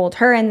I told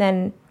her. And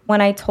then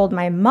when I told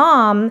my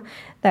mom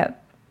that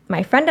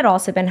my friend had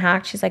also been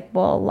hacked, she's like,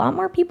 well, a lot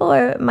more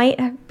people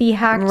might be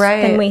hacked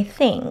than we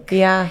think.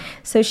 Yeah.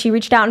 So she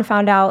reached out and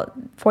found out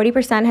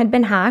 40% had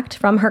been hacked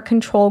from her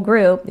control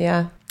group.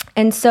 Yeah.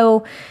 And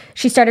so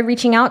she started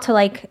reaching out to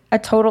like a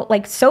total,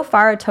 like so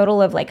far a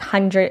total of like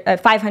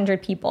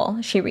 500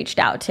 people she reached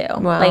out to.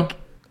 Wow. Like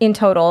in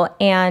total.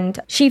 And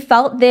she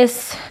felt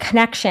this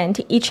connection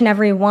to each and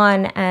every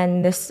one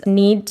and this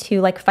need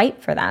to like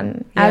fight for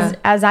them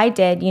as I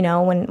did, you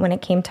know, when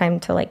it came time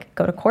to like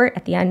go to court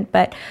at the end.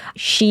 But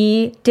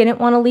she didn't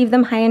want to leave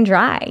them high and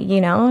dry,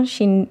 you know.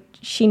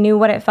 She knew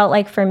what it felt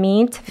like for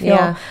me to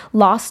feel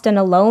lost and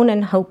alone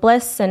and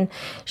hopeless. And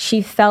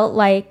she felt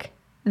like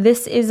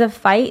this is a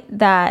fight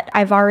that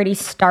I've already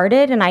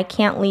started and I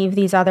can't leave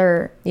these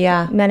other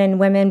men and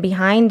women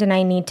behind, and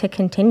I need to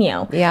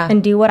continue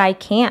and do what I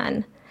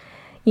can,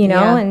 you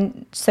know?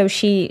 And so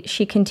she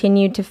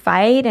continued to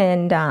fight,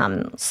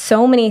 and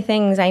so many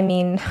things. I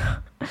mean,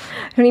 I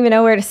don't even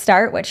know where to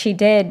start what she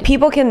did.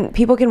 People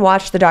can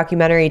watch the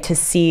documentary to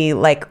see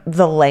like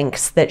the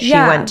lengths that she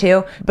went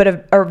to,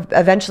 but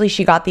eventually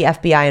she got the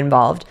FBI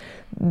involved.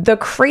 The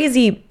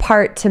crazy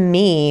part to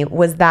me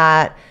was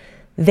that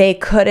they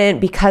couldn't,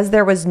 because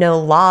there was no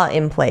law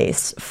in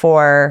place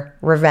for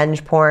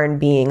revenge porn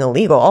being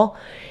illegal,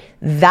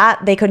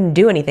 that they couldn't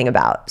do anything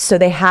about. So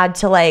they had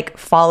to like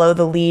follow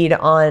the lead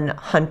on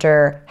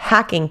Hunter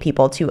hacking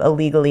people to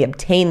illegally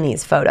obtain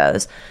these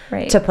photos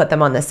to put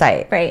them on the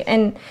site. Right.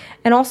 And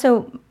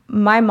also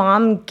my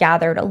mom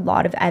gathered a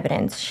lot of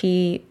evidence.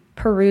 She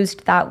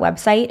perused that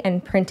website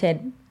and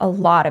printed a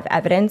lot of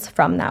evidence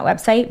from that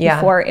website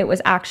before it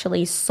was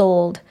actually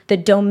sold. The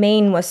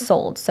domain was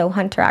sold. So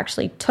Hunter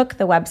actually took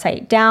the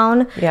website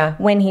down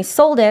when he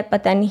sold it,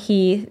 but then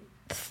he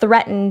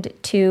threatened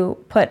to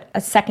put a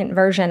second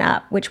version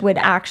up, which would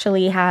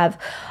actually have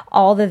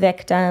all the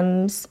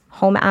victims'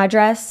 home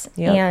address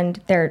and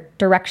their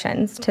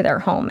directions to their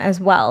home as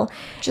well.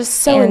 Just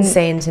so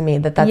insane to me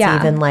that that's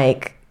even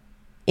like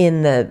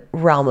in the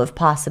realm of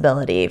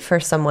possibility for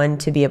someone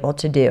to be able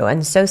to do,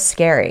 and so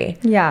scary.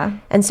 Yeah.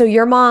 And so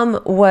your mom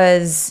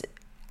was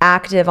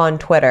active on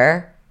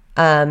Twitter,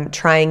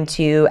 trying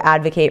to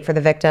advocate for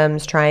the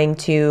victims, trying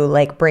to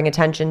like bring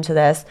attention to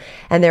this.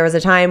 And there was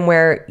a time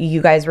where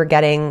you guys were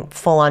getting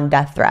full-on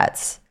death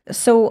threats.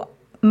 So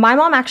my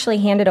mom actually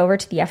handed over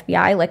to the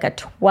FBI like a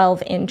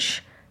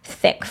 12-inch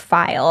thick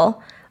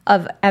file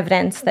of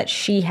evidence that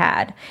she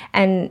had,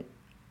 and,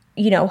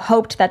 you know,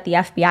 hoped that the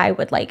FBI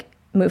would like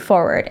move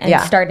forward and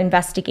start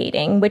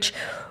investigating, which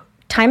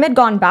time had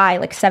gone by,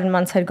 like 7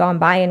 months had gone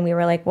by, and we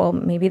were like, well,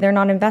 maybe they're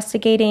not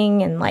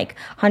investigating. And like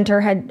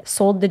Hunter had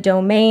sold the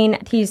domain.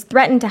 He's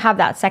threatened to have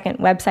that second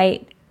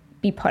website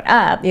be put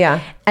up.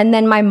 Yeah. And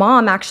then my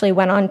mom actually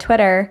went on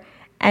Twitter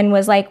and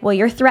was like, well,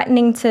 you're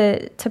threatening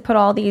to put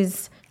all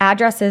these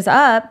addresses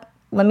up.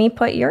 Let me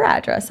put your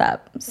address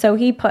up. So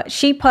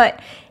she put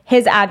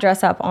his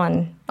address up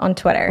on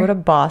Twitter. What a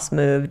boss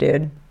move,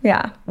 dude.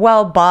 Yeah.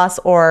 Well, boss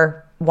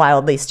or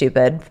wildly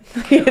stupid.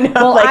 You know,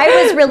 well, like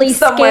I was really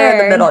somewhere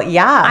scared. in the middle.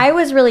 Yeah. I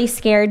was really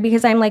scared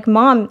because I'm like,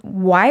 Mom,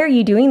 why are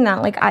you doing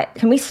that? Like,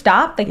 can we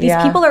stop? Like, these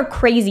people are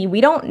crazy. We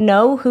don't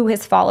know who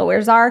his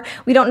followers are.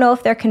 We don't know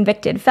if they're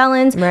convicted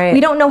felons. Right. We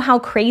don't know how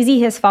crazy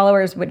his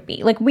followers would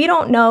be. Like, we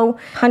don't know.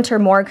 Hunter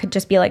Moore could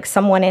just be like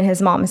someone in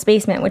his mom's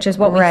basement, which is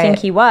what we think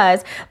he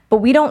was. But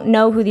we don't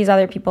know who these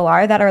other people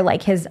are that are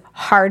like his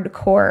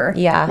hardcore,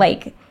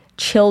 like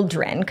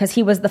children, because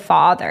he was the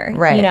father,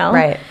 right? You know,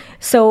 right.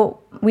 So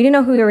we didn't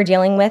know who we were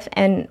dealing with.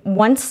 And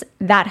once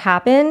that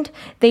happened,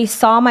 they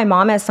saw my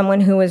mom as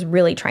someone who was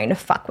really trying to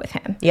fuck with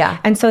him. Yeah.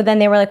 And so then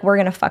they were like, we're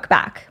going to fuck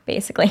back,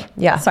 basically.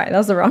 Yeah. Sorry, that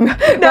was the wrong term.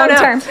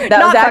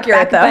 That was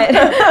accurate, back, though.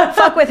 But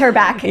fuck with her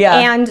back.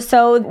 Yeah. And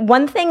so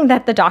one thing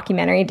that the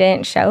documentary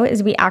didn't show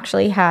is we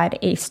actually had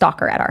a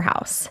stalker at our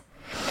house.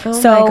 Oh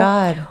my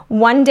God.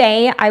 One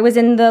day I was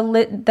in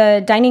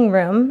the dining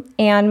room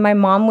and my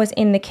mom was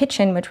in the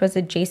kitchen, which was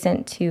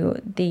adjacent to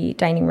the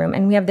dining room.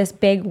 And we have this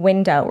big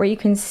window where you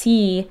can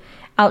see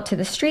out to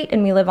the street,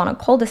 and we live on a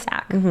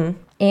cul-de-sac. Mm-hmm.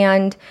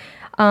 And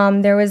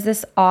there was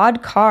this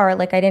odd car,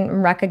 like I didn't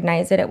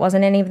recognize it. It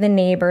wasn't any of the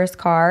neighbors'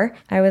 car.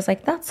 I was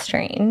like, that's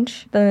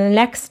strange. Then the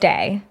next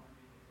day,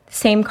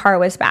 same car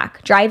was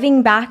back,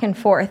 driving back and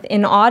forth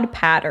in odd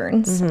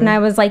patterns. Mm-hmm. And I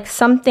was like,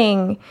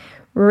 something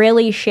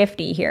really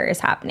shifty here is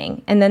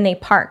happening. And then they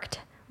parked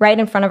right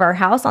in front of our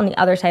house on the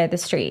other side of the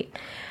street.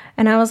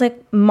 And I was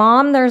like,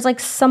 Mom, there's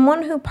like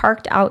someone who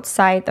parked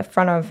outside the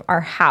front of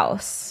our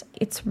house.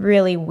 It's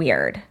really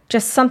weird.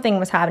 Just something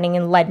was happening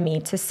and led me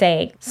to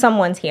say,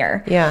 someone's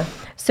here. Yeah.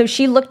 So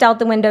she looked out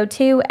the window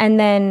too, and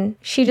then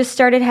she just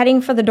started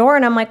heading for the door.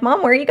 And I'm like,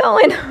 Mom, where are you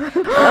going?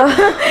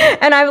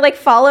 And I like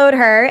followed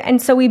her.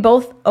 And so we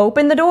both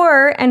opened the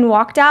door and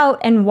walked out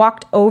and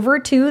walked over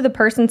to the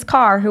person's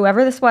car,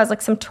 whoever this was,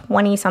 like some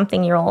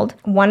 20-something-year-old,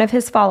 one of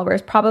his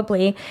followers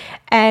probably.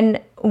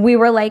 And we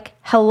were like,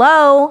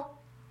 hello,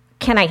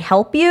 can I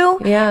help you?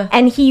 Yeah.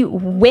 And he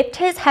whipped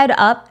his head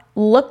up,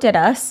 looked at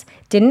us,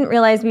 didn't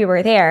realize we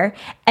were there,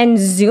 and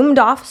zoomed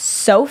off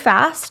so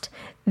fast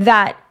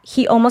that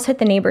he almost hit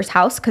the neighbor's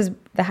house because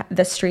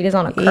the street is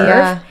on a curve.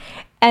 Yeah.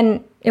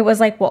 And it was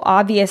like, well,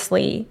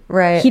 obviously,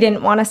 Right. he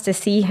didn't want us to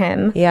see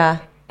him. Yeah.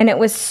 And it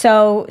was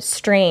so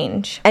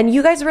strange. And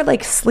you guys were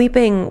like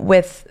sleeping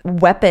with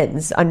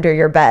weapons under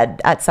your bed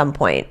at some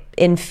point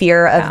in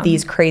fear of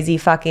these crazy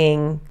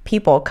fucking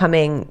people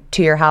coming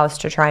to your house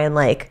to try and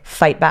like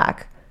fight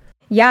back.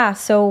 Yeah,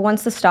 so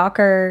once the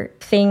stalker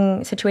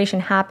situation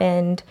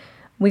happened,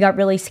 we got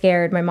really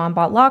scared. My mom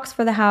bought locks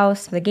for the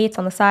house, for the gates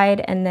on the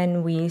side, and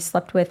then we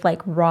slept with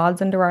like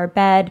rods under our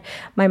bed.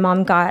 My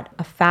mom got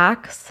a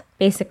fax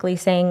basically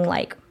saying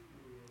like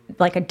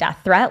a death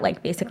threat.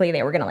 Like basically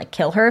they were going to like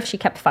kill her if she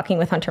kept fucking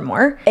with Hunter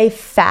Moore. A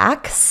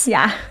fax?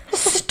 Yeah.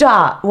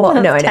 Stop. Well,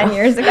 no, I know. 10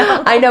 years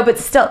ago. I know, but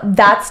still,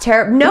 that's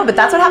terrible. No, but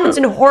that's what happens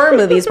in horror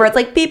movies where it's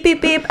like beep,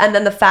 beep, beep, and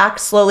then the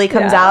fax slowly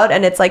comes out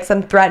and it's like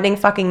some threatening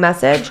fucking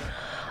message.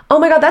 Oh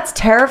my God, that's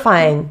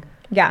terrifying.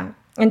 Yeah.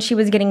 And she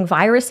was getting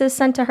viruses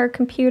sent to her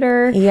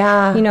computer.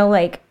 Yeah. You know,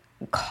 like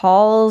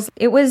calls.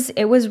 It was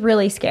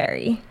really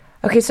scary.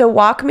 Okay, so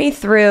walk me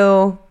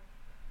through,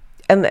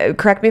 and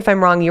correct me if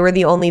I'm wrong, you were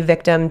the only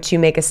victim to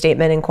make a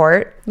statement in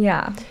court.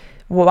 Yeah.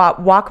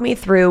 Walk me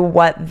through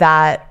what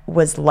that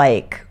was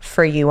like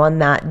for you on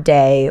that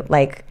day.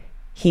 Like,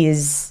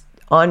 he's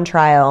on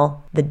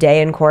trial, the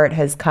day in court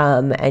has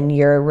come, and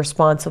you're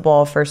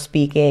responsible for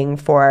speaking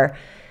for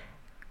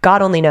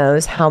God only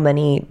knows how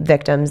many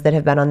victims that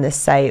have been on this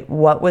site.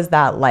 What was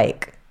that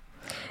like?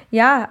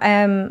 Yeah.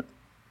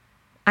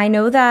 I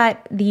know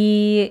that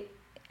the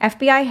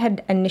FBI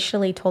had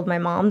initially told my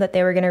mom that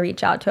they were going to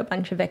reach out to a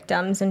bunch of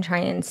victims and try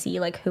and see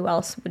like who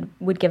else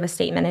would give a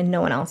statement, and no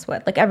one else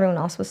would. Like everyone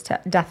else was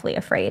deathly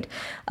afraid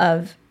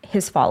of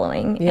his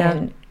following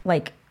and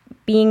like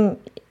being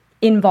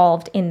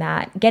involved in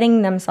that,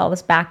 getting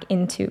themselves back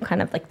into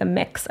kind of like the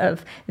mix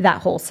of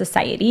that whole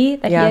society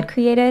that he had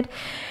created.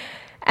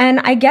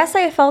 And I guess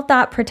I felt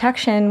that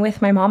protection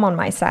with my mom on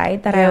my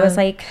side, that I was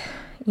like,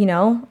 you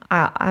know,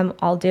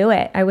 I'll do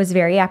it. I was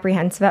very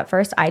apprehensive at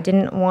first. I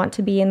didn't want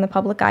to be in the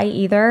public eye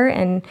either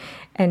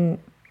and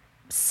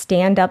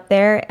stand up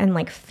there and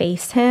like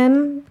face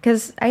him,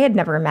 because I had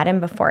never met him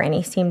before and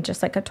he seemed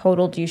just like a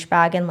total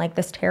douchebag and like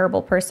this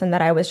terrible person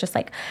that I was just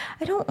like,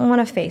 I don't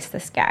want to face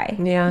this guy,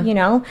 you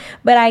know?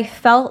 But I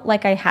felt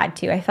like I had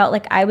to. I felt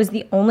like I was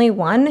the only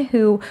one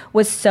who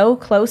was so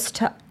close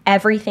to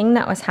everything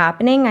that was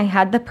happening. I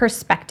had the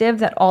perspective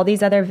that all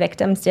these other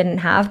victims didn't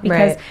have,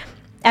 because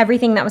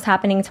everything that was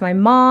happening to my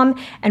mom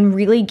and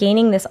really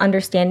gaining this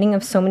understanding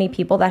of so many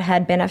people that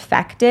had been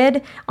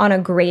affected on a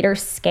greater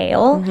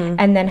scale,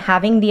 and then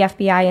having the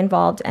FBI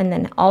involved, and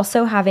then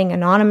also having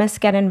Anonymous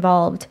get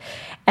involved,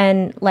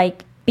 and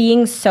like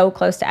being so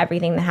close to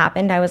everything that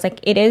happened. I was like,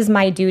 it is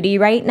my duty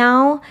right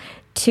now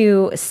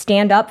to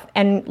stand up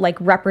and like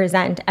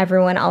represent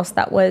everyone else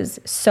that was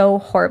so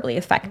horribly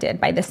affected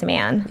by this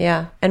man.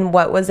 Yeah. And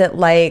what was it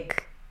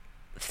like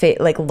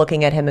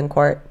looking at him in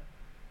court?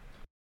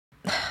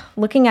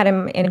 Looking at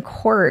him in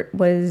court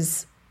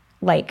was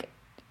like,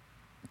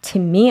 to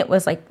me, it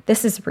was like,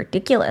 this is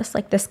ridiculous.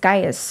 Like, this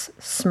guy is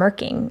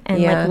smirking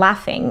and like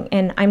laughing.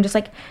 And I'm just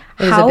like,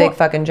 It was a big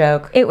fucking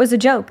joke. It was a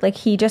joke. Like,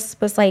 he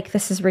just was like,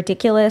 this is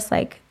ridiculous.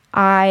 Like,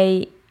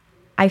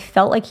 I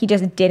felt like he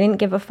just didn't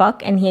give a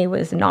fuck and he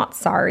was not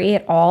sorry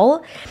at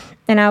all.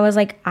 And I was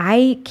like,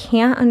 I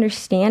can't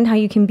understand how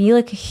you can be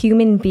like a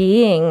human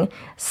being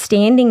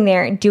standing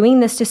there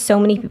doing this to so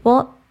many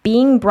people,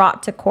 being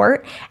brought to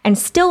court and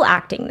still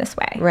acting this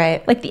way.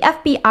 Right. Like the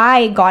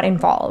FBI got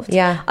involved.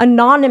 Yeah.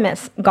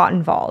 Anonymous got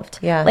involved.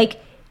 Yeah.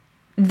 Like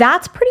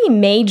that's pretty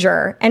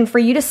major. And for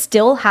you to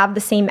still have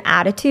the same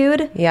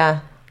attitude.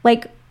 Yeah.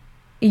 Like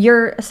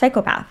you're a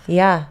psychopath.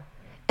 Yeah.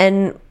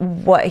 And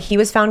what, he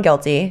was found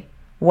guilty.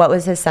 What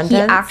was his sentence?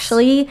 He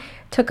actually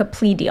took a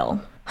plea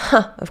deal.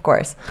 Of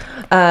course.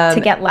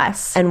 To get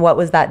less. And what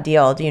was that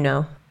deal? Do you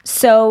know?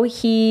 So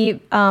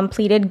he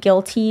pleaded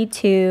guilty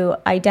to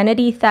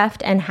identity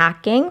theft and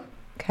hacking.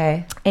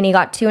 Okay. And he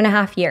got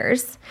 2.5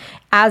 years,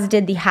 as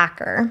did the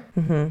hacker.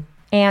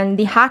 And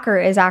the hacker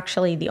is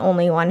actually the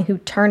only one who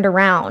turned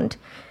around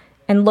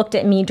and looked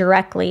at me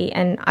directly.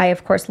 And I,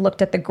 of course,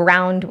 looked at the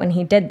ground when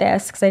he did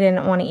this because I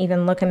didn't want to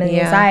even look him in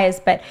his eyes.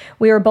 But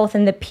we were both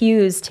in the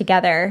pews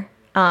together,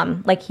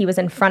 like he was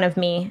in front of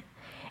me.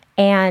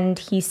 And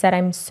he said,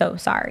 I'm so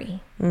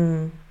sorry.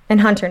 And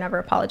Hunter never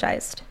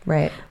apologized.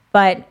 Right.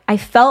 But I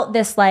felt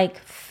this like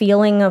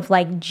feeling of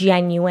like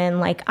genuine,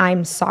 like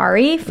I'm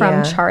sorry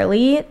from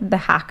Charlie, the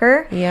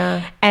hacker.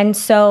 Yeah. And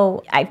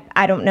so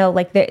I don't know,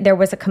 like there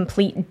was a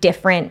complete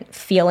different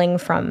feeling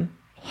from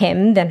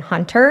him than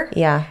Hunter.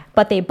 Yeah.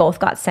 But they both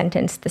got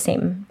sentenced the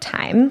same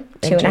time,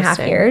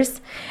 2.5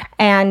 years.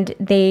 And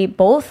they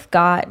both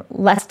got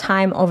less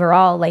time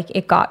overall. Like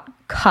it got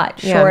cut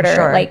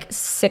shorter, like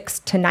 6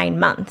 to 9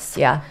 months.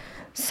 Yeah.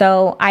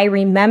 So I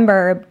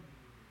remember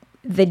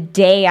the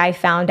day I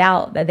found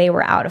out that they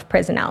were out of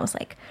prison, I was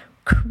like,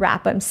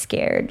 crap, I'm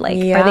scared. Like,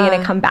 are they going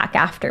to come back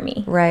after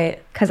me? Right.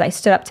 Because I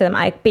stood up to them.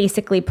 I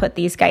basically put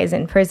these guys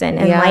in prison.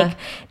 And like,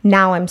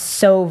 now I'm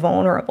so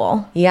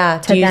vulnerable. Yeah.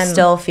 Do you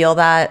still feel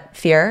that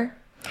fear?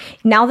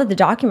 Now that the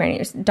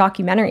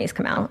documentaries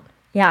come out.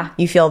 Yeah.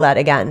 You feel that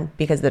again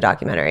because of the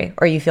documentary,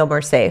 or you feel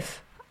more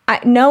safe?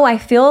 No, I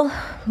feel,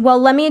 well,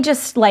 let me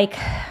just like,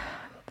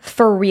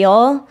 for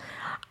real,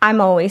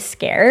 I'm always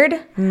scared.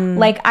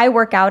 Like I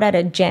work out at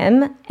a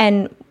gym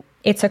and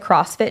it's a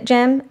CrossFit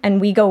gym and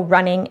we go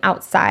running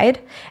outside.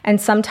 And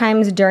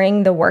sometimes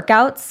during the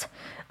workouts,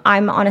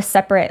 I'm on a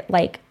separate,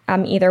 like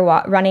I'm either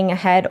running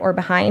ahead or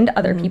behind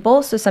other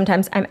people. So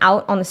sometimes I'm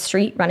out on the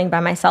street running by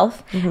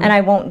myself and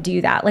I won't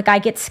do that. Like I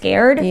get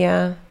scared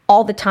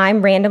all the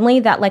time randomly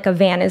that like a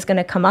van is going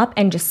to come up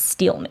and just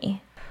steal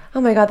me. Oh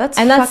my God, that's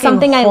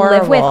something horrible. I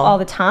live with all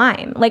the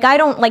time. Like I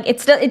don't like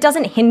it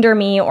doesn't hinder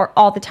me or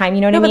all the time.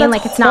 You know what I mean? But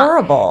like that's it's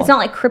horrible. It's not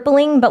like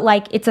crippling, but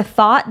like it's a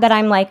thought that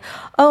I'm like,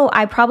 oh,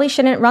 I probably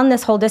shouldn't run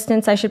this whole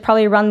distance. I should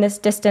probably run this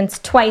distance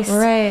twice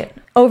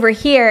over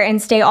here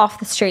and stay off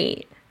the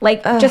street.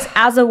 Like just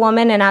as a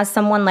woman and as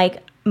someone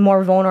like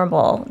more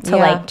vulnerable to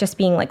like just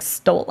being like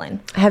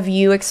stolen. Have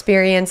you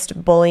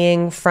experienced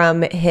bullying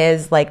from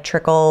his like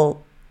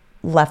trickle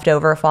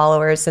leftover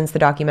followers since the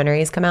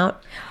documentaries come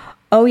out?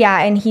 Oh, yeah.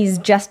 And he's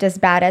just as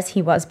bad as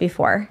he was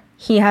before.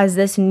 He has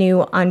this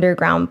new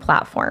underground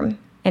platform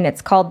and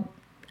it's called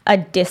a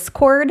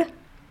Discord.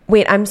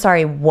 Wait, I'm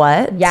sorry.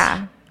 What?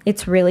 Yeah,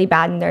 it's really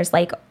bad. And there's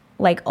like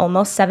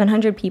almost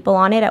 700 people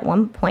on it at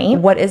one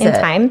point. What is in it?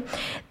 Time.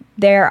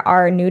 There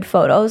are nude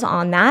photos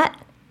on that,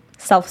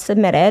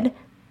 self-submitted.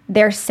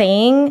 They're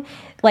saying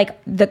like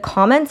the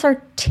comments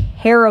are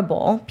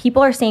terrible.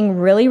 People are saying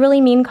really, really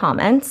mean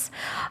comments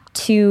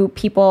to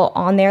people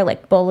on there,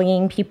 like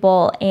bullying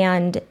people.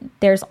 And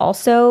there's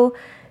also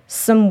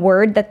some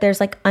word that there's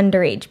like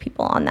underage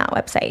people on that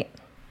website.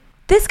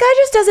 This guy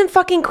just doesn't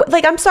fucking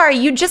like, I'm sorry,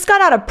 you just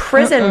got out of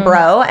prison,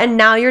 bro, and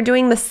now you're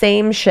doing the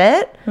same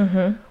shit?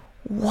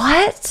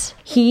 What?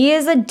 He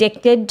is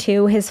addicted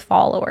to his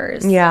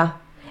followers. Yeah.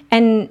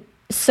 And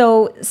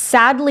so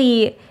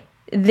sadly,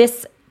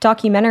 this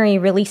documentary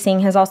releasing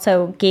has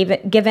also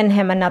given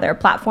him another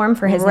platform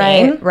for his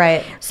name.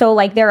 Right. So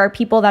like there are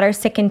people that are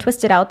sick and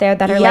twisted out there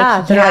that are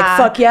they're like,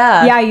 fuck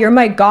yeah. Yeah, you're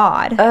my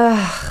God.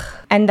 Ugh.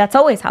 And that's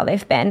always how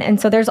they've been. And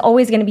so there's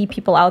always going to be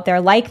people out there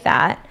like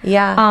that.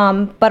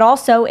 Yeah. But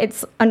also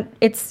it's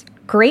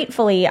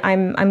gratefully,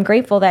 I'm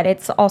grateful that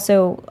it's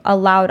also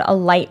allowed a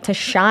light to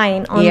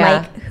shine on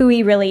like who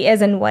he really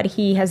is and what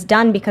he has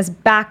done, because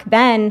back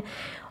then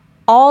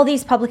all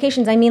these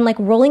publications, I mean, like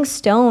Rolling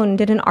Stone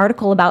did an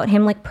article about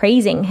him, like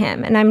praising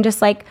him. And I'm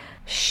just like,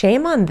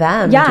 shame on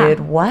them,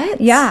 dude. What?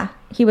 Yeah.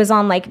 He was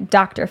on like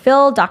Dr.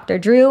 Phil, Dr.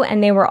 Drew,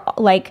 and they were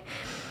like,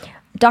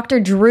 Dr.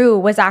 Drew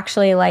was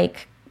actually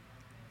like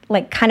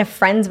kind of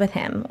friends with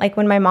him. Like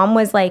when my mom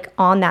was like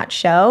on that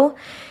show,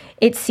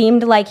 it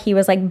seemed like he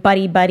was like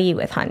buddy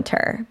with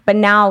Hunter. But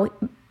now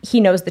he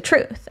knows the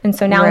truth. And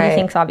so now he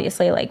thinks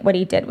obviously like what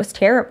he did was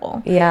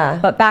terrible. Yeah.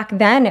 But back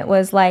then it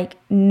was like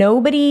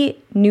nobody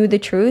knew the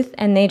truth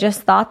and they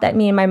just thought that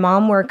me and my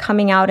mom were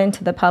coming out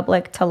into the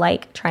public to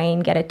like try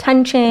and get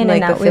attention.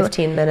 Like and that the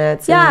 15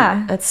 minutes.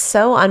 Yeah. That's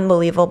so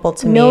unbelievable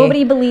to me.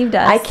 Nobody believed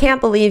us. I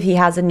can't believe he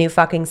has a new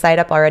fucking site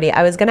up already.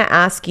 I was going to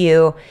ask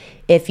you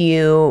if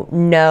you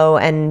know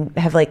and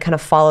have like kind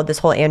of followed this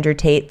whole Andrew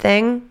Tate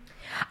thing.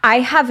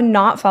 I have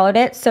not followed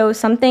it. So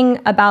something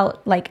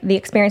about like the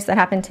experience that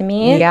happened to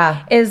me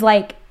is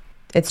like,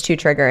 it's too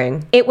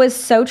triggering. It was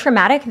so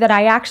traumatic that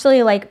I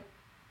actually like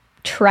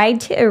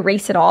tried to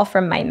erase it all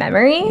from my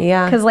memory.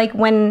 Yeah. Because like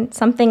when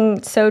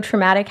something so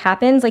traumatic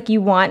happens, like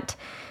you want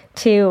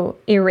to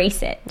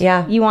erase it.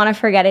 Yeah. You want to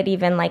forget it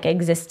even like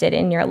existed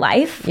in your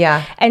life.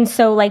 Yeah. And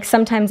so like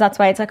sometimes that's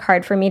why it's like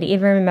hard for me to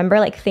even remember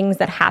like things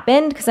that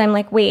happened, because I'm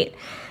like, wait,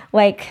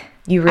 like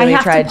you really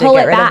tried to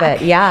get rid of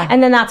it. Yeah.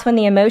 And then that's when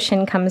the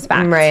emotion comes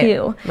back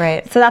too.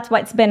 Right. So that's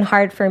what's been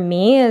hard for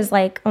me is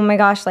like, oh my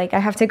gosh, like I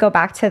have to go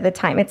back to the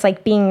time. It's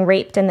like being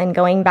raped and then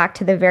going back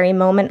to the very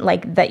moment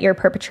like that your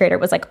perpetrator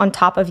was like on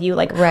top of you.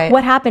 Like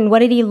what happened? What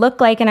did he look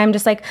like? And I'm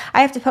just like,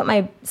 I have to put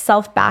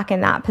myself back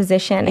in that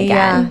position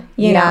again.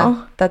 You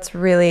know? That's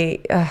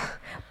really...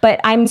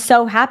 But I'm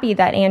so happy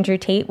that Andrew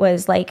Tate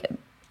was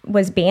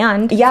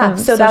banned. Yeah,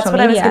 so that's what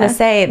media. I was going to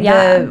say.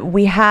 Yeah.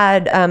 We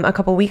had, a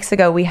couple weeks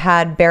ago, we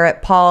had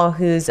Barrett Paul,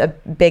 who's a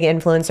big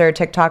influencer,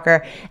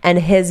 TikToker, and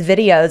his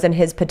videos and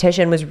his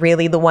petition was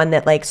really the one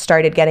that like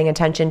started getting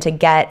attention to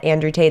get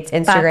Andrew Tate's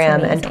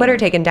Instagram and Twitter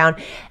taken down.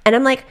 And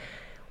I'm like,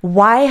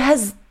 why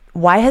has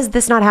why has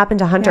this not happened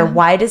to Hunter? Yeah.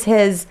 Why does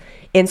his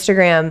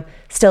Instagram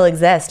still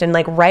exist? And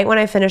like right when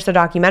I finished the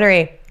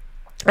documentary,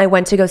 I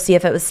went to go see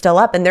if it was still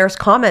up, and there's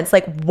comments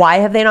like, why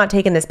have they not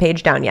taken this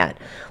page down yet?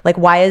 Like,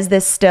 why is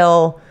this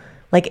still,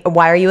 like,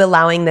 why are you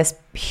allowing this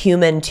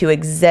human to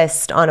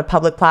exist on a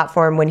public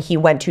platform when he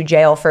went to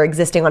jail for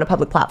existing on a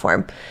public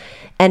platform?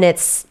 And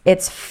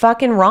it's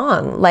fucking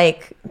wrong.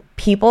 Like,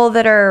 people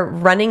that are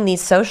running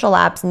these social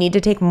apps need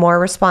to take more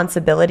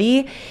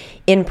responsibility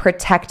in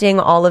protecting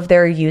all of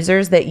their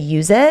users that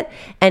use it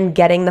and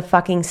getting the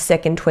fucking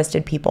sick and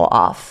twisted people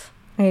off.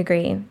 I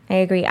agree.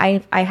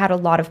 I had a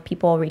lot of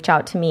people reach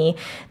out to me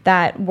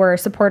that were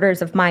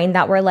supporters of mine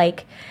that were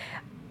like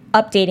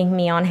updating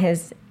me on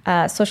his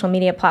social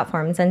media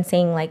platforms and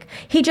saying like,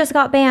 he just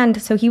got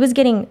banned. So he was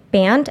getting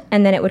banned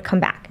and then it would come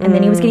back. And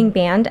then he was getting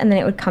banned and then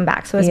it would come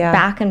back. So it was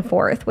back and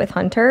forth with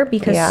Hunter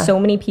because so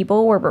many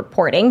people were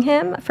reporting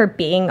him for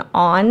being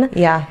on.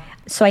 Yeah.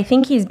 So I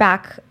think he's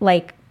back,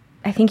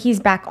 I think he's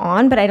back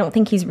on, but I don't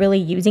think he's really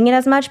using it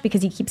as much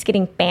because he keeps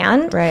getting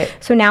banned. Right.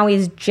 So now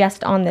he's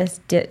just on this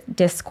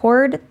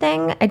Discord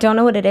thing. I don't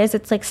know what it is.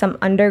 It's like some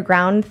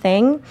underground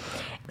thing.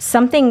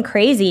 Something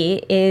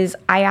crazy is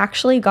I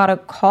actually got a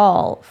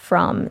call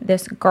from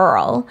this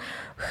girl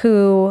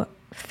who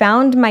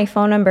found my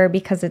phone number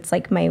because it's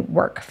like my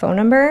work phone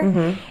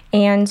number.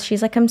 And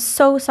she's like, I'm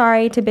so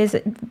sorry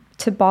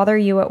to bother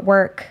you at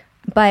work,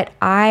 but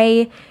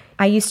I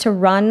used to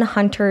run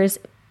Hunter's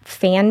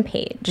fan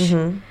page.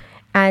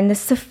 And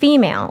this is a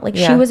female. Like,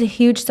 she was a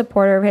huge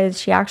supporter of his.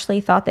 She actually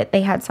thought that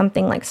they had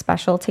something, like,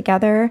 special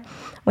together.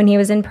 When he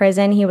was in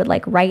prison, he would,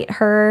 like, write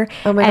her.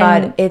 Oh, my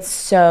God. It's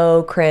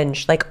so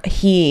cringe. Like,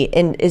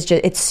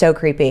 it's so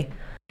creepy.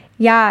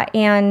 Yeah,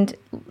 and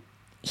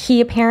he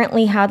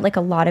apparently had, like,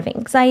 a lot of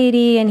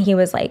anxiety. And he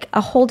was, like,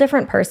 a whole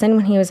different person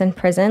when he was in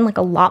prison. Like,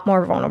 a lot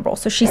more vulnerable.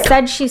 So she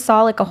said she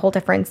saw, like, a whole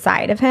different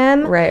side of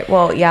him. Right.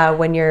 Well, yeah,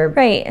 when you're...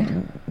 Right.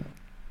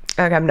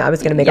 Okay, I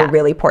was going to make a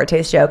really poor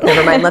taste joke.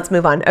 Never mind. Let's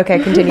move on.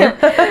 Okay, continue.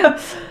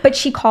 But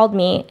she called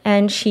me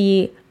and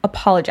she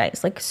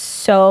apologized, like,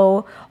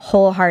 so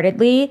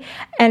wholeheartedly.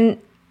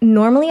 And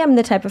normally I'm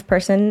the type of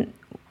person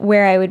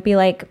where I would be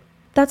like,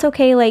 that's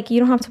okay. Like, you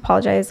don't have to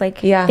apologize. Like,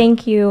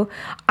 thank you.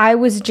 I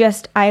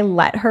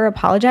let her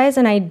apologize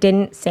and I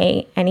didn't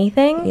say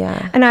anything.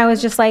 Yeah. And I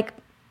was just like,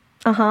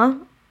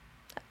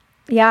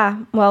 yeah,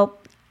 well.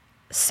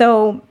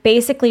 So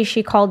basically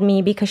she called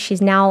me because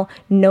she's now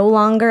no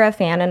longer a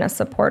fan and a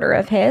supporter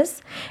of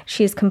his.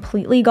 She's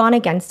completely gone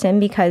against him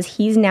because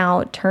he's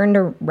now turned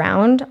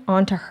around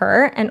onto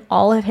her and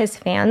all of his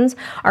fans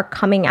are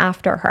coming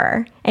after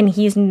her. And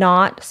he's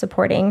not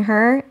supporting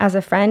her as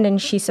a friend,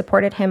 and she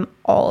supported him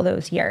all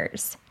those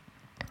years.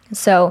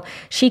 So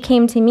she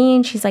came to me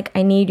and she's like,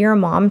 I need your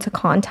mom to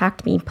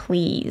contact me,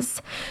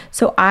 please.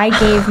 So I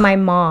gave my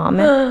mom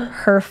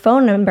her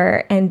phone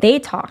number and they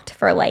talked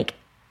for like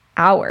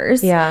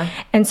hours. Yeah.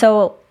 And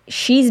so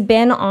she's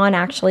been on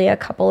actually a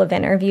couple of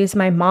interviews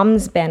my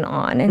mom's been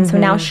on. And so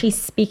now she's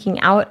speaking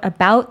out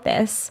about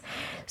this.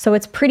 So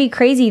it's pretty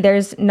crazy.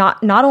 There's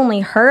not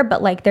only her,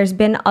 but like there's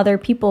been other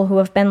people who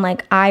have been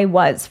like, I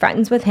was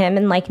friends with him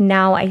and like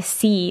now I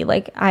see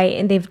like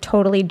they've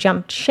totally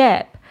jumped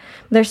ship.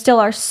 There still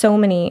are so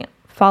many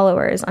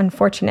followers,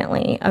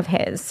 unfortunately, of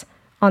his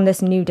on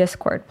this new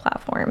Discord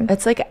platform.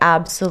 It's like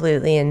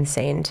absolutely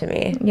insane to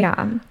me.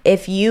 Yeah.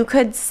 If you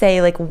could say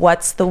like,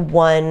 what's the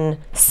one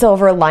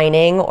silver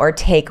lining or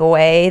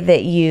takeaway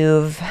that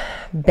you've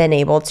been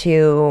able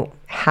to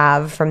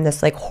have from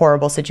this like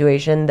horrible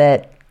situation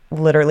that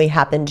literally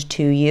happened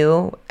to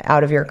you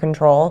out of your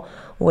control,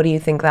 what do you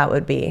think that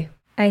would be?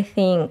 I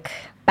think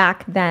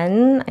back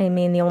then, I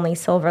mean, the only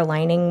silver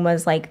lining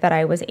was like that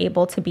I was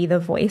able to be the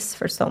voice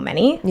for so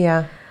many.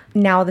 Yeah.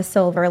 Now the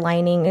silver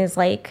lining is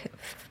like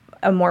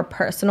a more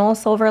personal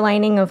silver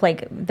lining of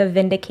like the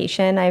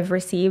vindication I've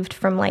received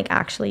from like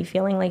actually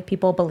feeling like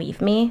people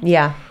believe me.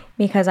 Yeah.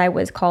 Because I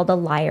was called a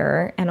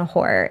liar and a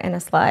whore and a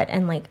slut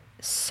and like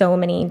so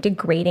many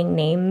degrading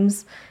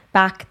names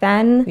back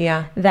then.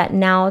 Yeah. That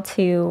now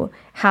to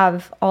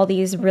have all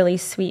these really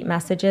sweet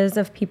messages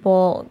of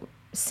people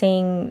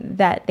saying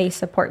that they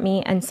support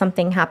me and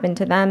something happened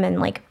to them and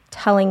like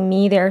telling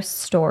me their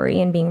story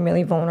and being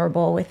really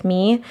vulnerable with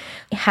me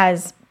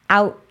has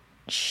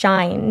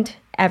outshined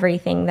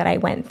everything that I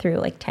went through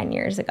like 10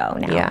 years ago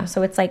now. Yeah.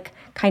 So it's like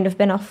kind of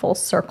been a full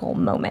circle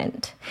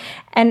moment.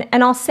 And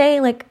I'll say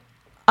like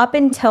up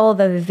until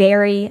the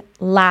very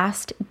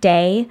last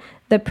day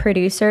the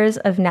producers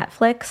of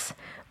Netflix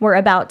were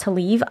about to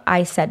leave,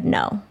 I said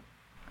no.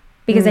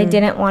 Because I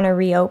didn't want to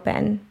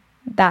reopen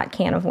that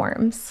can of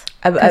worms.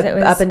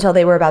 Up until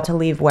they were about to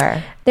leave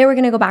where? They were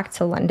going to go back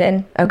to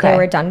London. Okay. They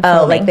were done filming.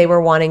 Oh, like they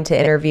were wanting to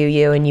interview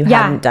you and you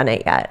hadn't done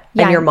it yet.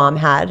 Yeah. And your mom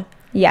had?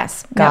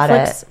 Yes. Got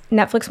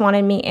Netflix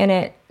wanted me in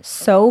it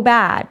so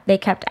bad. They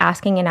kept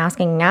asking and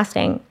asking and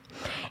asking.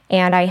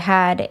 And I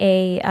had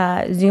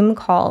a Zoom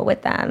call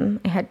with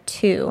them. I had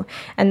two.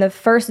 And the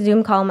first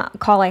Zoom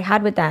call I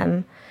had with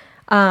them,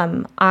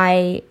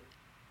 I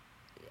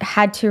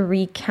had to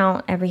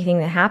recount everything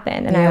that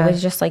happened. And I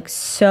was just like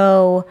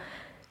so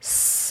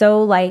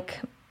so like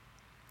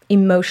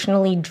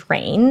emotionally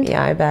drained.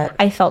 Yeah, I bet.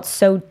 I felt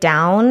so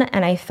down,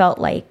 and I felt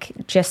like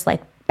just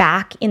like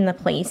back in the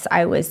place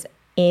I was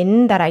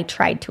in that I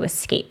tried to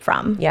escape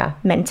from. Yeah.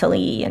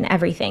 Mentally and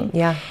everything.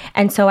 Yeah.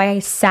 And so I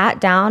sat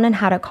down and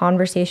had a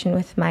conversation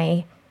with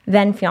my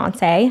then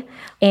fiance,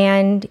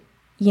 and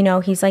you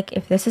know, he's like,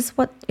 if this is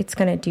what it's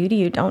going to do to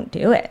you, don't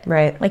do it.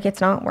 Right. Like,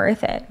 it's not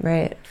worth it.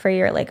 Right. For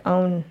your like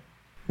own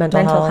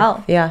Mental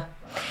health. Yeah.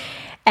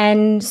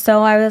 And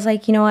so I was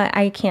like, you know what?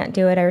 I can't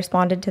do it. I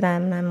responded to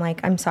them and I'm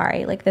like, I'm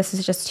sorry. Like, this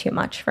is just too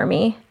much for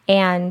me.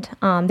 And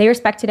they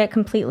respected it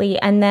completely.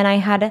 And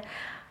then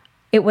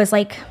it was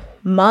like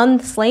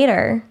months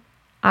later,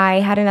 I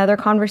had another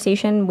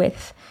conversation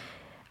with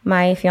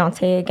my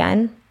fiance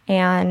again.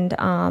 And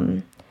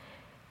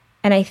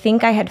I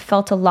think I had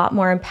felt a lot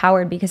more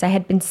empowered because I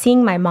had been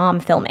seeing my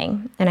mom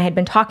filming and I had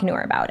been talking to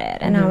her about it.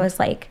 And I was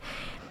like,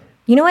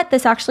 you know what,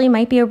 this actually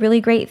might be a really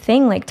great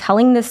thing, like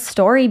telling this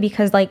story,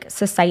 because like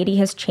society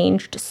has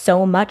changed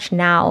so much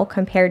now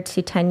compared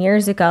to 10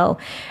 years ago.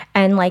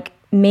 And like,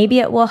 maybe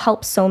it will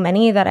help so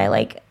many that I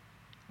like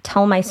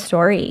tell my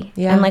story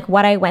and like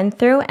what I went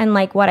through and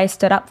like what I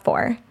stood up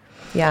for.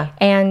 Yeah.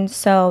 And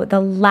so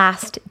the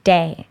last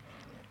day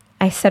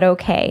I said,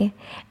 okay.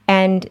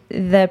 And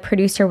the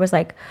producer was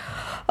like,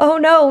 oh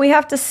no, we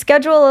have to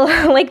schedule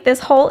like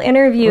this whole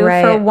interview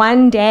for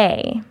one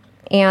day.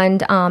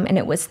 And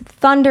it was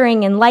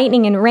thundering and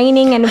lightning and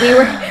raining, and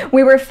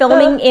we were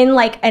filming in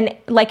like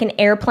an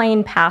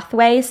airplane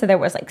pathway, so there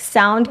was like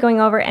sound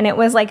going over, and it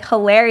was like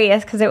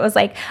hilarious because it was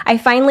like I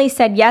finally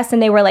said yes,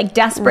 and they were like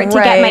desperate to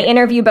get my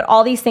interview, but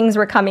all these things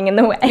were coming in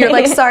the way. You're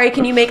like, sorry,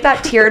 can you make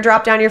that tear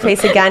drop down your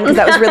face again? Because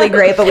that was really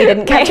great, but we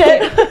didn't catch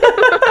it.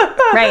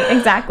 Right,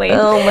 exactly.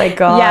 Oh my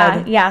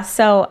God. Yeah.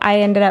 So I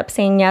ended up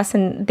saying yes,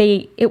 and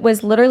it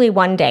was literally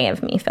one day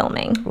of me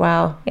filming.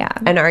 Wow. Yeah.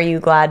 And are you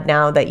glad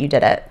now that you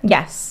did it?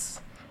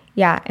 Yes.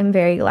 Yeah, I'm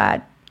very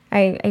glad.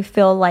 I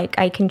feel like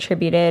I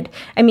contributed.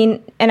 I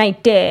mean, and I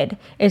did.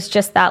 It's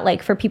just that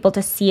like for people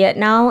to see it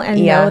now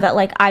and know that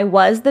like I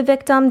was the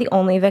victim, the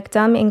only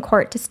victim in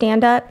court to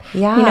stand up.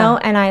 Yeah. You know,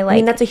 and I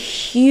mean, that's a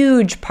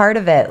huge part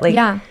of it.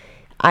 Like,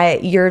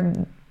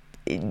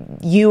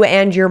 you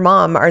and your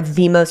mom are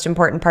the most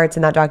important parts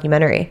in that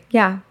documentary.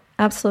 Yeah,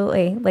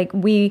 absolutely. Like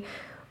we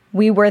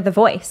were the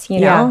voice, you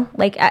know?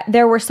 Like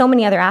there were so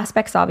many other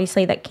aspects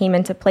obviously that came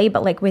into play,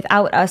 but like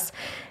without us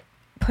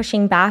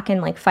pushing back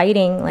and like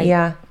fighting,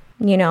 like,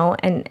 you know,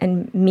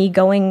 and me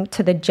going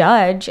to the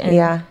judge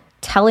and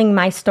telling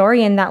my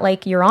story and that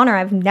like, Your Honor,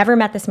 I've never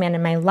met this man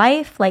in my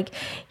life. Like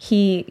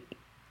he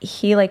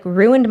like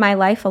ruined my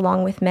life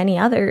along with many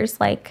others.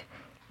 Like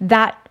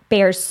that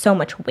bears so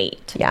much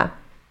weight. Yeah.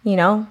 You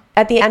know?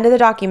 At the end of the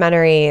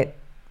documentary,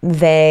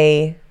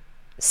 they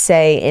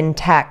say in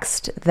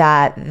text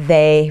that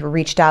they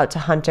reached out to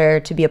Hunter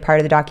to be a part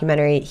of the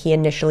documentary. He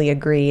initially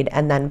agreed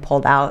and then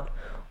pulled out.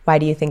 Why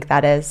do you think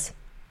that is?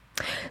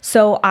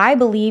 So I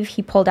believe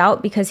he pulled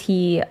out because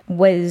he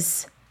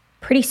was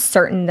pretty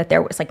certain that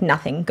there was like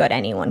nothing good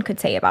anyone could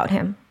say about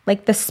him.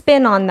 Like the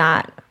spin on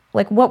that,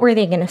 like what were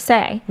they going to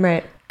say?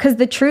 Right. Because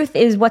the truth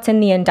is what's in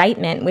the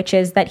indictment, which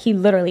is that he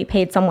literally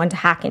paid someone to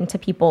hack into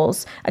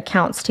people's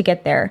accounts to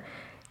get their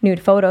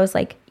nude photos.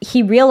 Like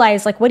he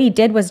realized like what he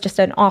did was just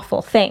an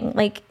awful thing.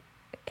 Like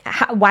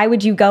why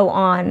would you go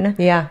on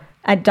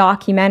a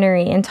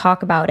documentary and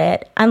talk about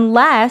it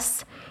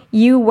unless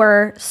you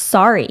were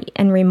sorry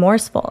and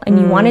remorseful and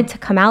you wanted to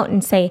come out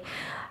and say,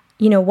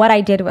 you know, what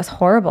I did was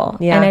horrible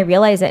and I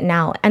realize it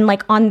now. And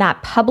like on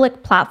that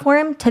public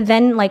platform to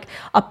then like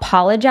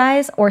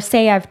apologize or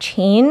say I've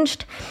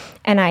changed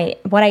and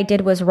what I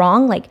did was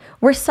wrong. Like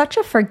we're such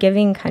a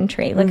forgiving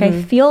country. Like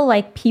I feel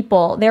like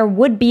there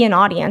would be an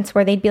audience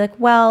where they'd be like,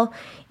 well,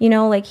 you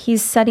know, like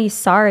he's said he's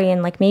sorry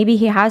and like maybe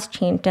he has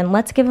changed and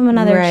let's give him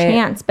another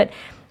chance. But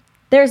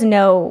there's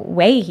no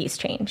way he's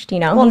changed, you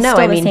know? Well, he's no,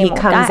 still I the mean, same he old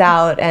comes guy.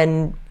 out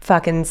and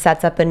fucking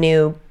sets up a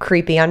new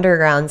creepy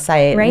underground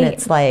site and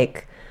it's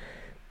like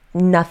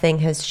nothing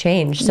has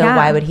changed. So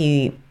why would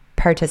he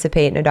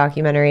participate in a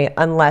documentary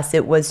unless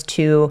it was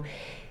to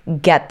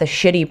get the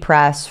shitty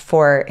press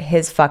for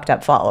his fucked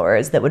up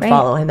followers that would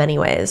follow him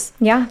anyways?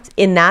 Yeah.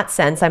 In that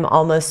sense, I'm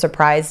almost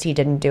surprised he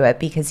didn't do it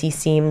because he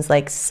seems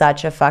like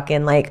such a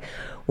fucking like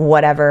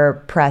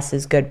whatever press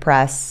is good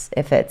press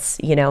if it's,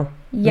 you know,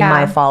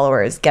 my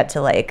followers get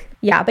to like...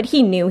 Yeah, but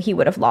he knew he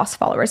would have lost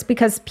followers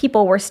because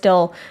people were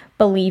still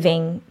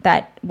believing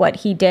that what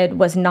he did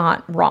was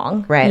not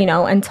wrong, you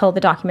know, until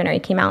the documentary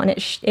came out and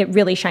it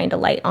really shined a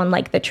light on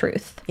like the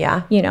truth.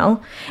 Yeah. You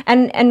know?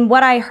 And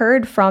what I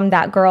heard from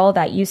that girl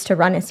that used to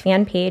run his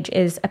fan page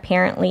is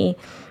apparently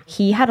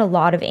he had a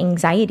lot of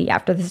anxiety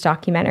after this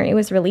documentary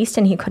was released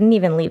and he couldn't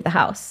even leave the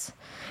house.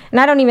 And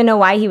I don't even know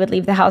why he would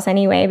leave the house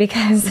anyway,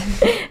 because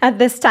at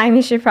this time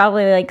he should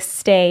probably like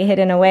stay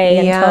hidden away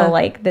until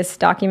like this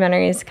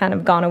documentary has kind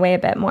of gone away a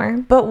bit more.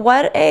 But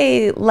what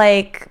a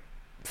like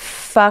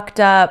fucked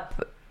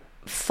up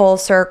full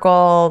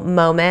circle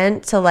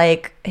moment to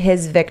like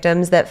his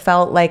victims that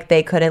felt like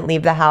they couldn't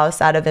leave the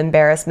house out of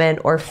embarrassment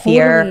or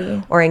fear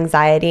Totally. or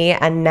anxiety.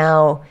 And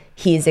now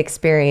he's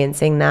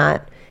experiencing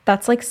that.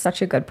 That's like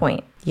such a good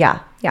point. Yeah.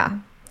 Yeah.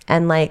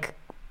 And like,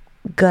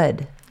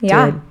 good.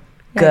 Yeah. Dude.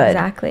 Yeah, Good.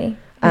 exactly.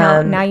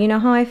 Now you know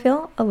how I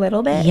feel a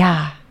little bit.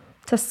 Yeah.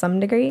 To some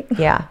degree.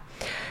 Yeah.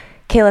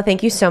 Kayla,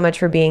 thank you so much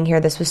for being here.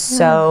 This was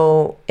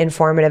so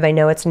informative. I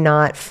know it's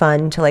not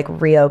fun to like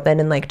reopen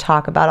and like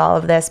talk about all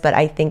of this, but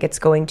I think it's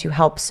going to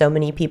help so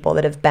many people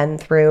that have been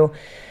through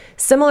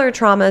similar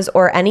traumas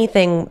or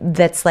anything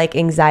that's like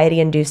anxiety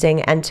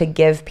inducing, and to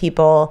give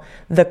people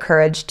the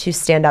courage to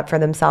stand up for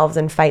themselves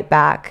and fight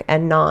back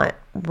and not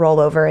roll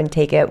over and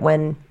take it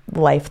when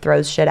life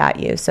throws shit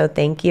at you. So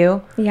thank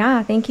you.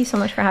 Yeah. Thank you so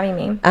much for having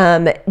me.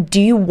 Do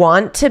you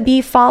want to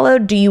be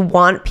followed? Do you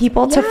want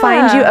people to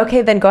find you?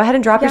 Okay, then go ahead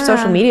and drop your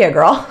social media,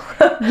 girl.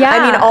 Yeah.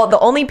 I mean, the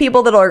only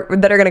people that are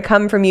going to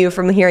come from you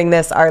from hearing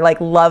this are like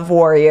love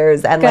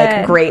warriors and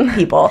like great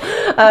people.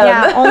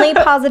 Yeah. Only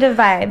positive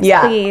vibes.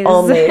 Yeah, please.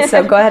 only.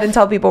 So go ahead and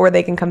tell people where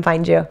they can come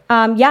find you.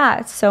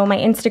 Yeah. So my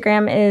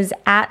Instagram is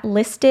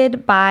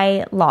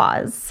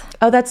 @listedbylaws.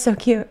 Oh, that's so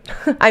cute.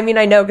 I mean,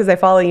 I know because I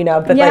follow you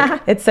now, but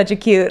like it's such a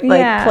cute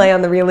like play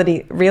on the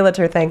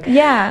realtor thing.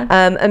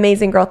 Yeah.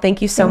 Amazing, girl.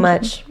 Thank you so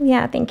much.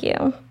 Yeah. Thank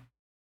you.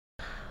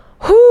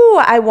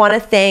 I want to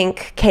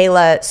thank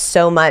Kayla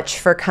so much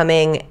for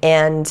coming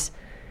and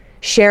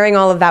sharing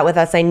all of that with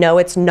us. I know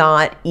it's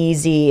not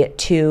easy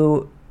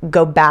to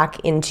go back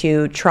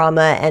into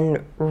trauma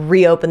and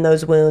reopen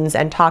those wounds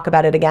and talk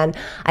about it again.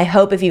 I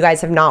hope if you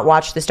guys have not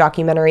watched this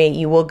documentary,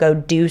 you will go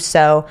do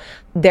so.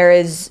 There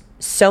is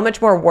so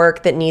much more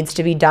work that needs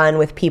to be done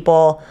with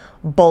people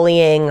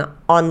bullying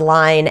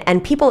online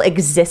and people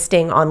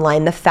existing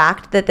online. The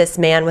fact that this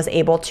man was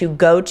able to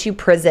go to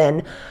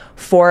prison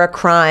for a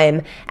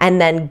crime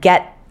and then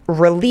get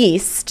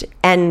released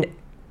and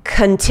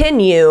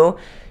continue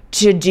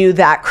to do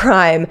that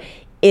crime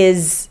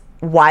is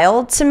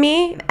wild to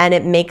me, and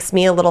it makes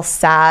me a little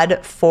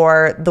sad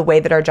for the way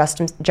that our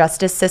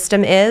justice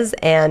system is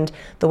and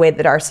the way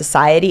that our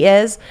society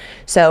is.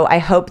 So I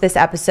hope this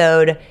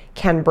episode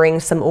can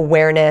bring some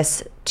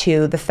awareness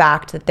to the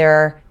fact that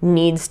there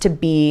needs to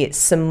be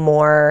some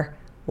more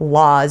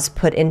laws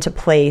put into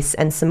place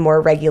and some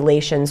more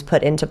regulations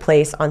put into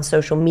place on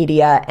social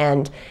media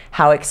and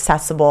how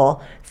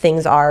accessible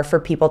things are for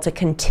people to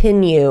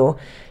continue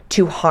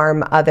to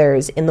harm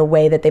others in the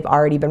way that they've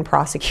already been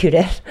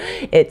prosecuted.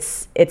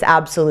 It's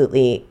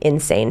absolutely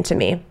insane to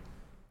me.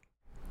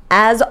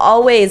 As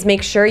always,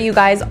 make sure you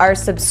guys are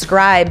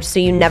subscribed so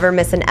you never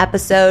miss an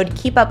episode.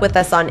 Keep up with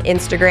us on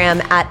Instagram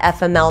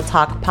 @FML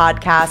Talk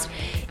Podcast.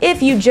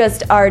 If you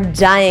just are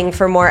dying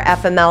for more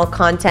FML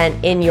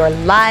content in your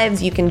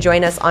lives, you can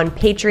join us on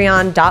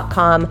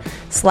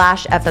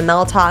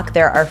patreon.com/FML Talk.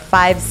 There are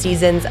 5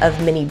 seasons of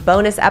mini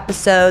bonus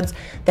episodes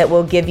that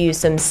will give you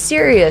some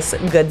serious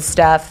good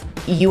stuff.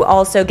 You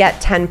also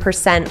get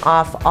 10%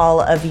 off all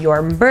of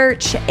your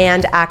merch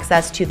and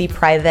access to the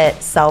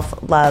private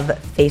Self-Love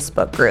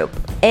Facebook group.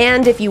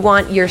 And if you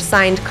want your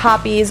signed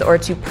copies or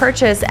to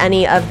purchase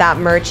any of that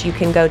merch, you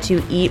can go to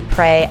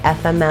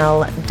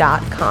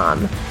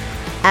eatprayfml.com.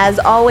 As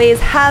always,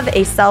 have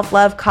a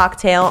self-love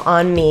cocktail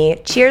on me.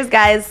 Cheers,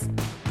 guys.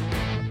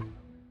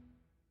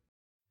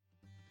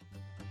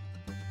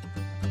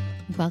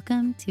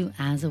 Welcome to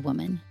As a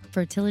Woman,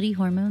 Fertility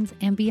Hormones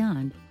and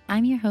Beyond.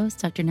 I'm your host,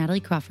 Dr. Natalie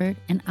Crawford,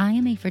 and I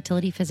am a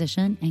fertility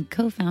physician and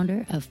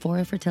co-founder of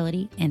Fora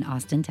Fertility in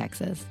Austin,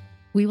 Texas.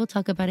 We will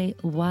talk about a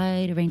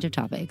wide range of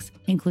topics,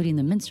 including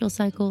the menstrual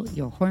cycle,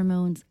 your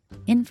hormones,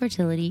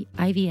 infertility,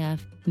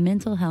 IVF,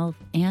 mental health,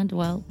 and,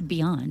 well,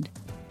 beyond.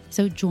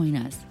 So join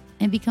us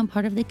and become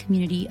part of the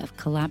community of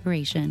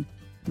collaboration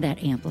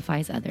that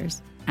amplifies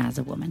others as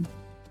a woman.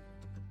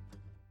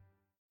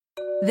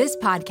 This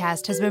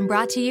podcast has been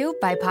brought to you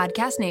by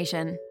Podcast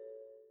Nation.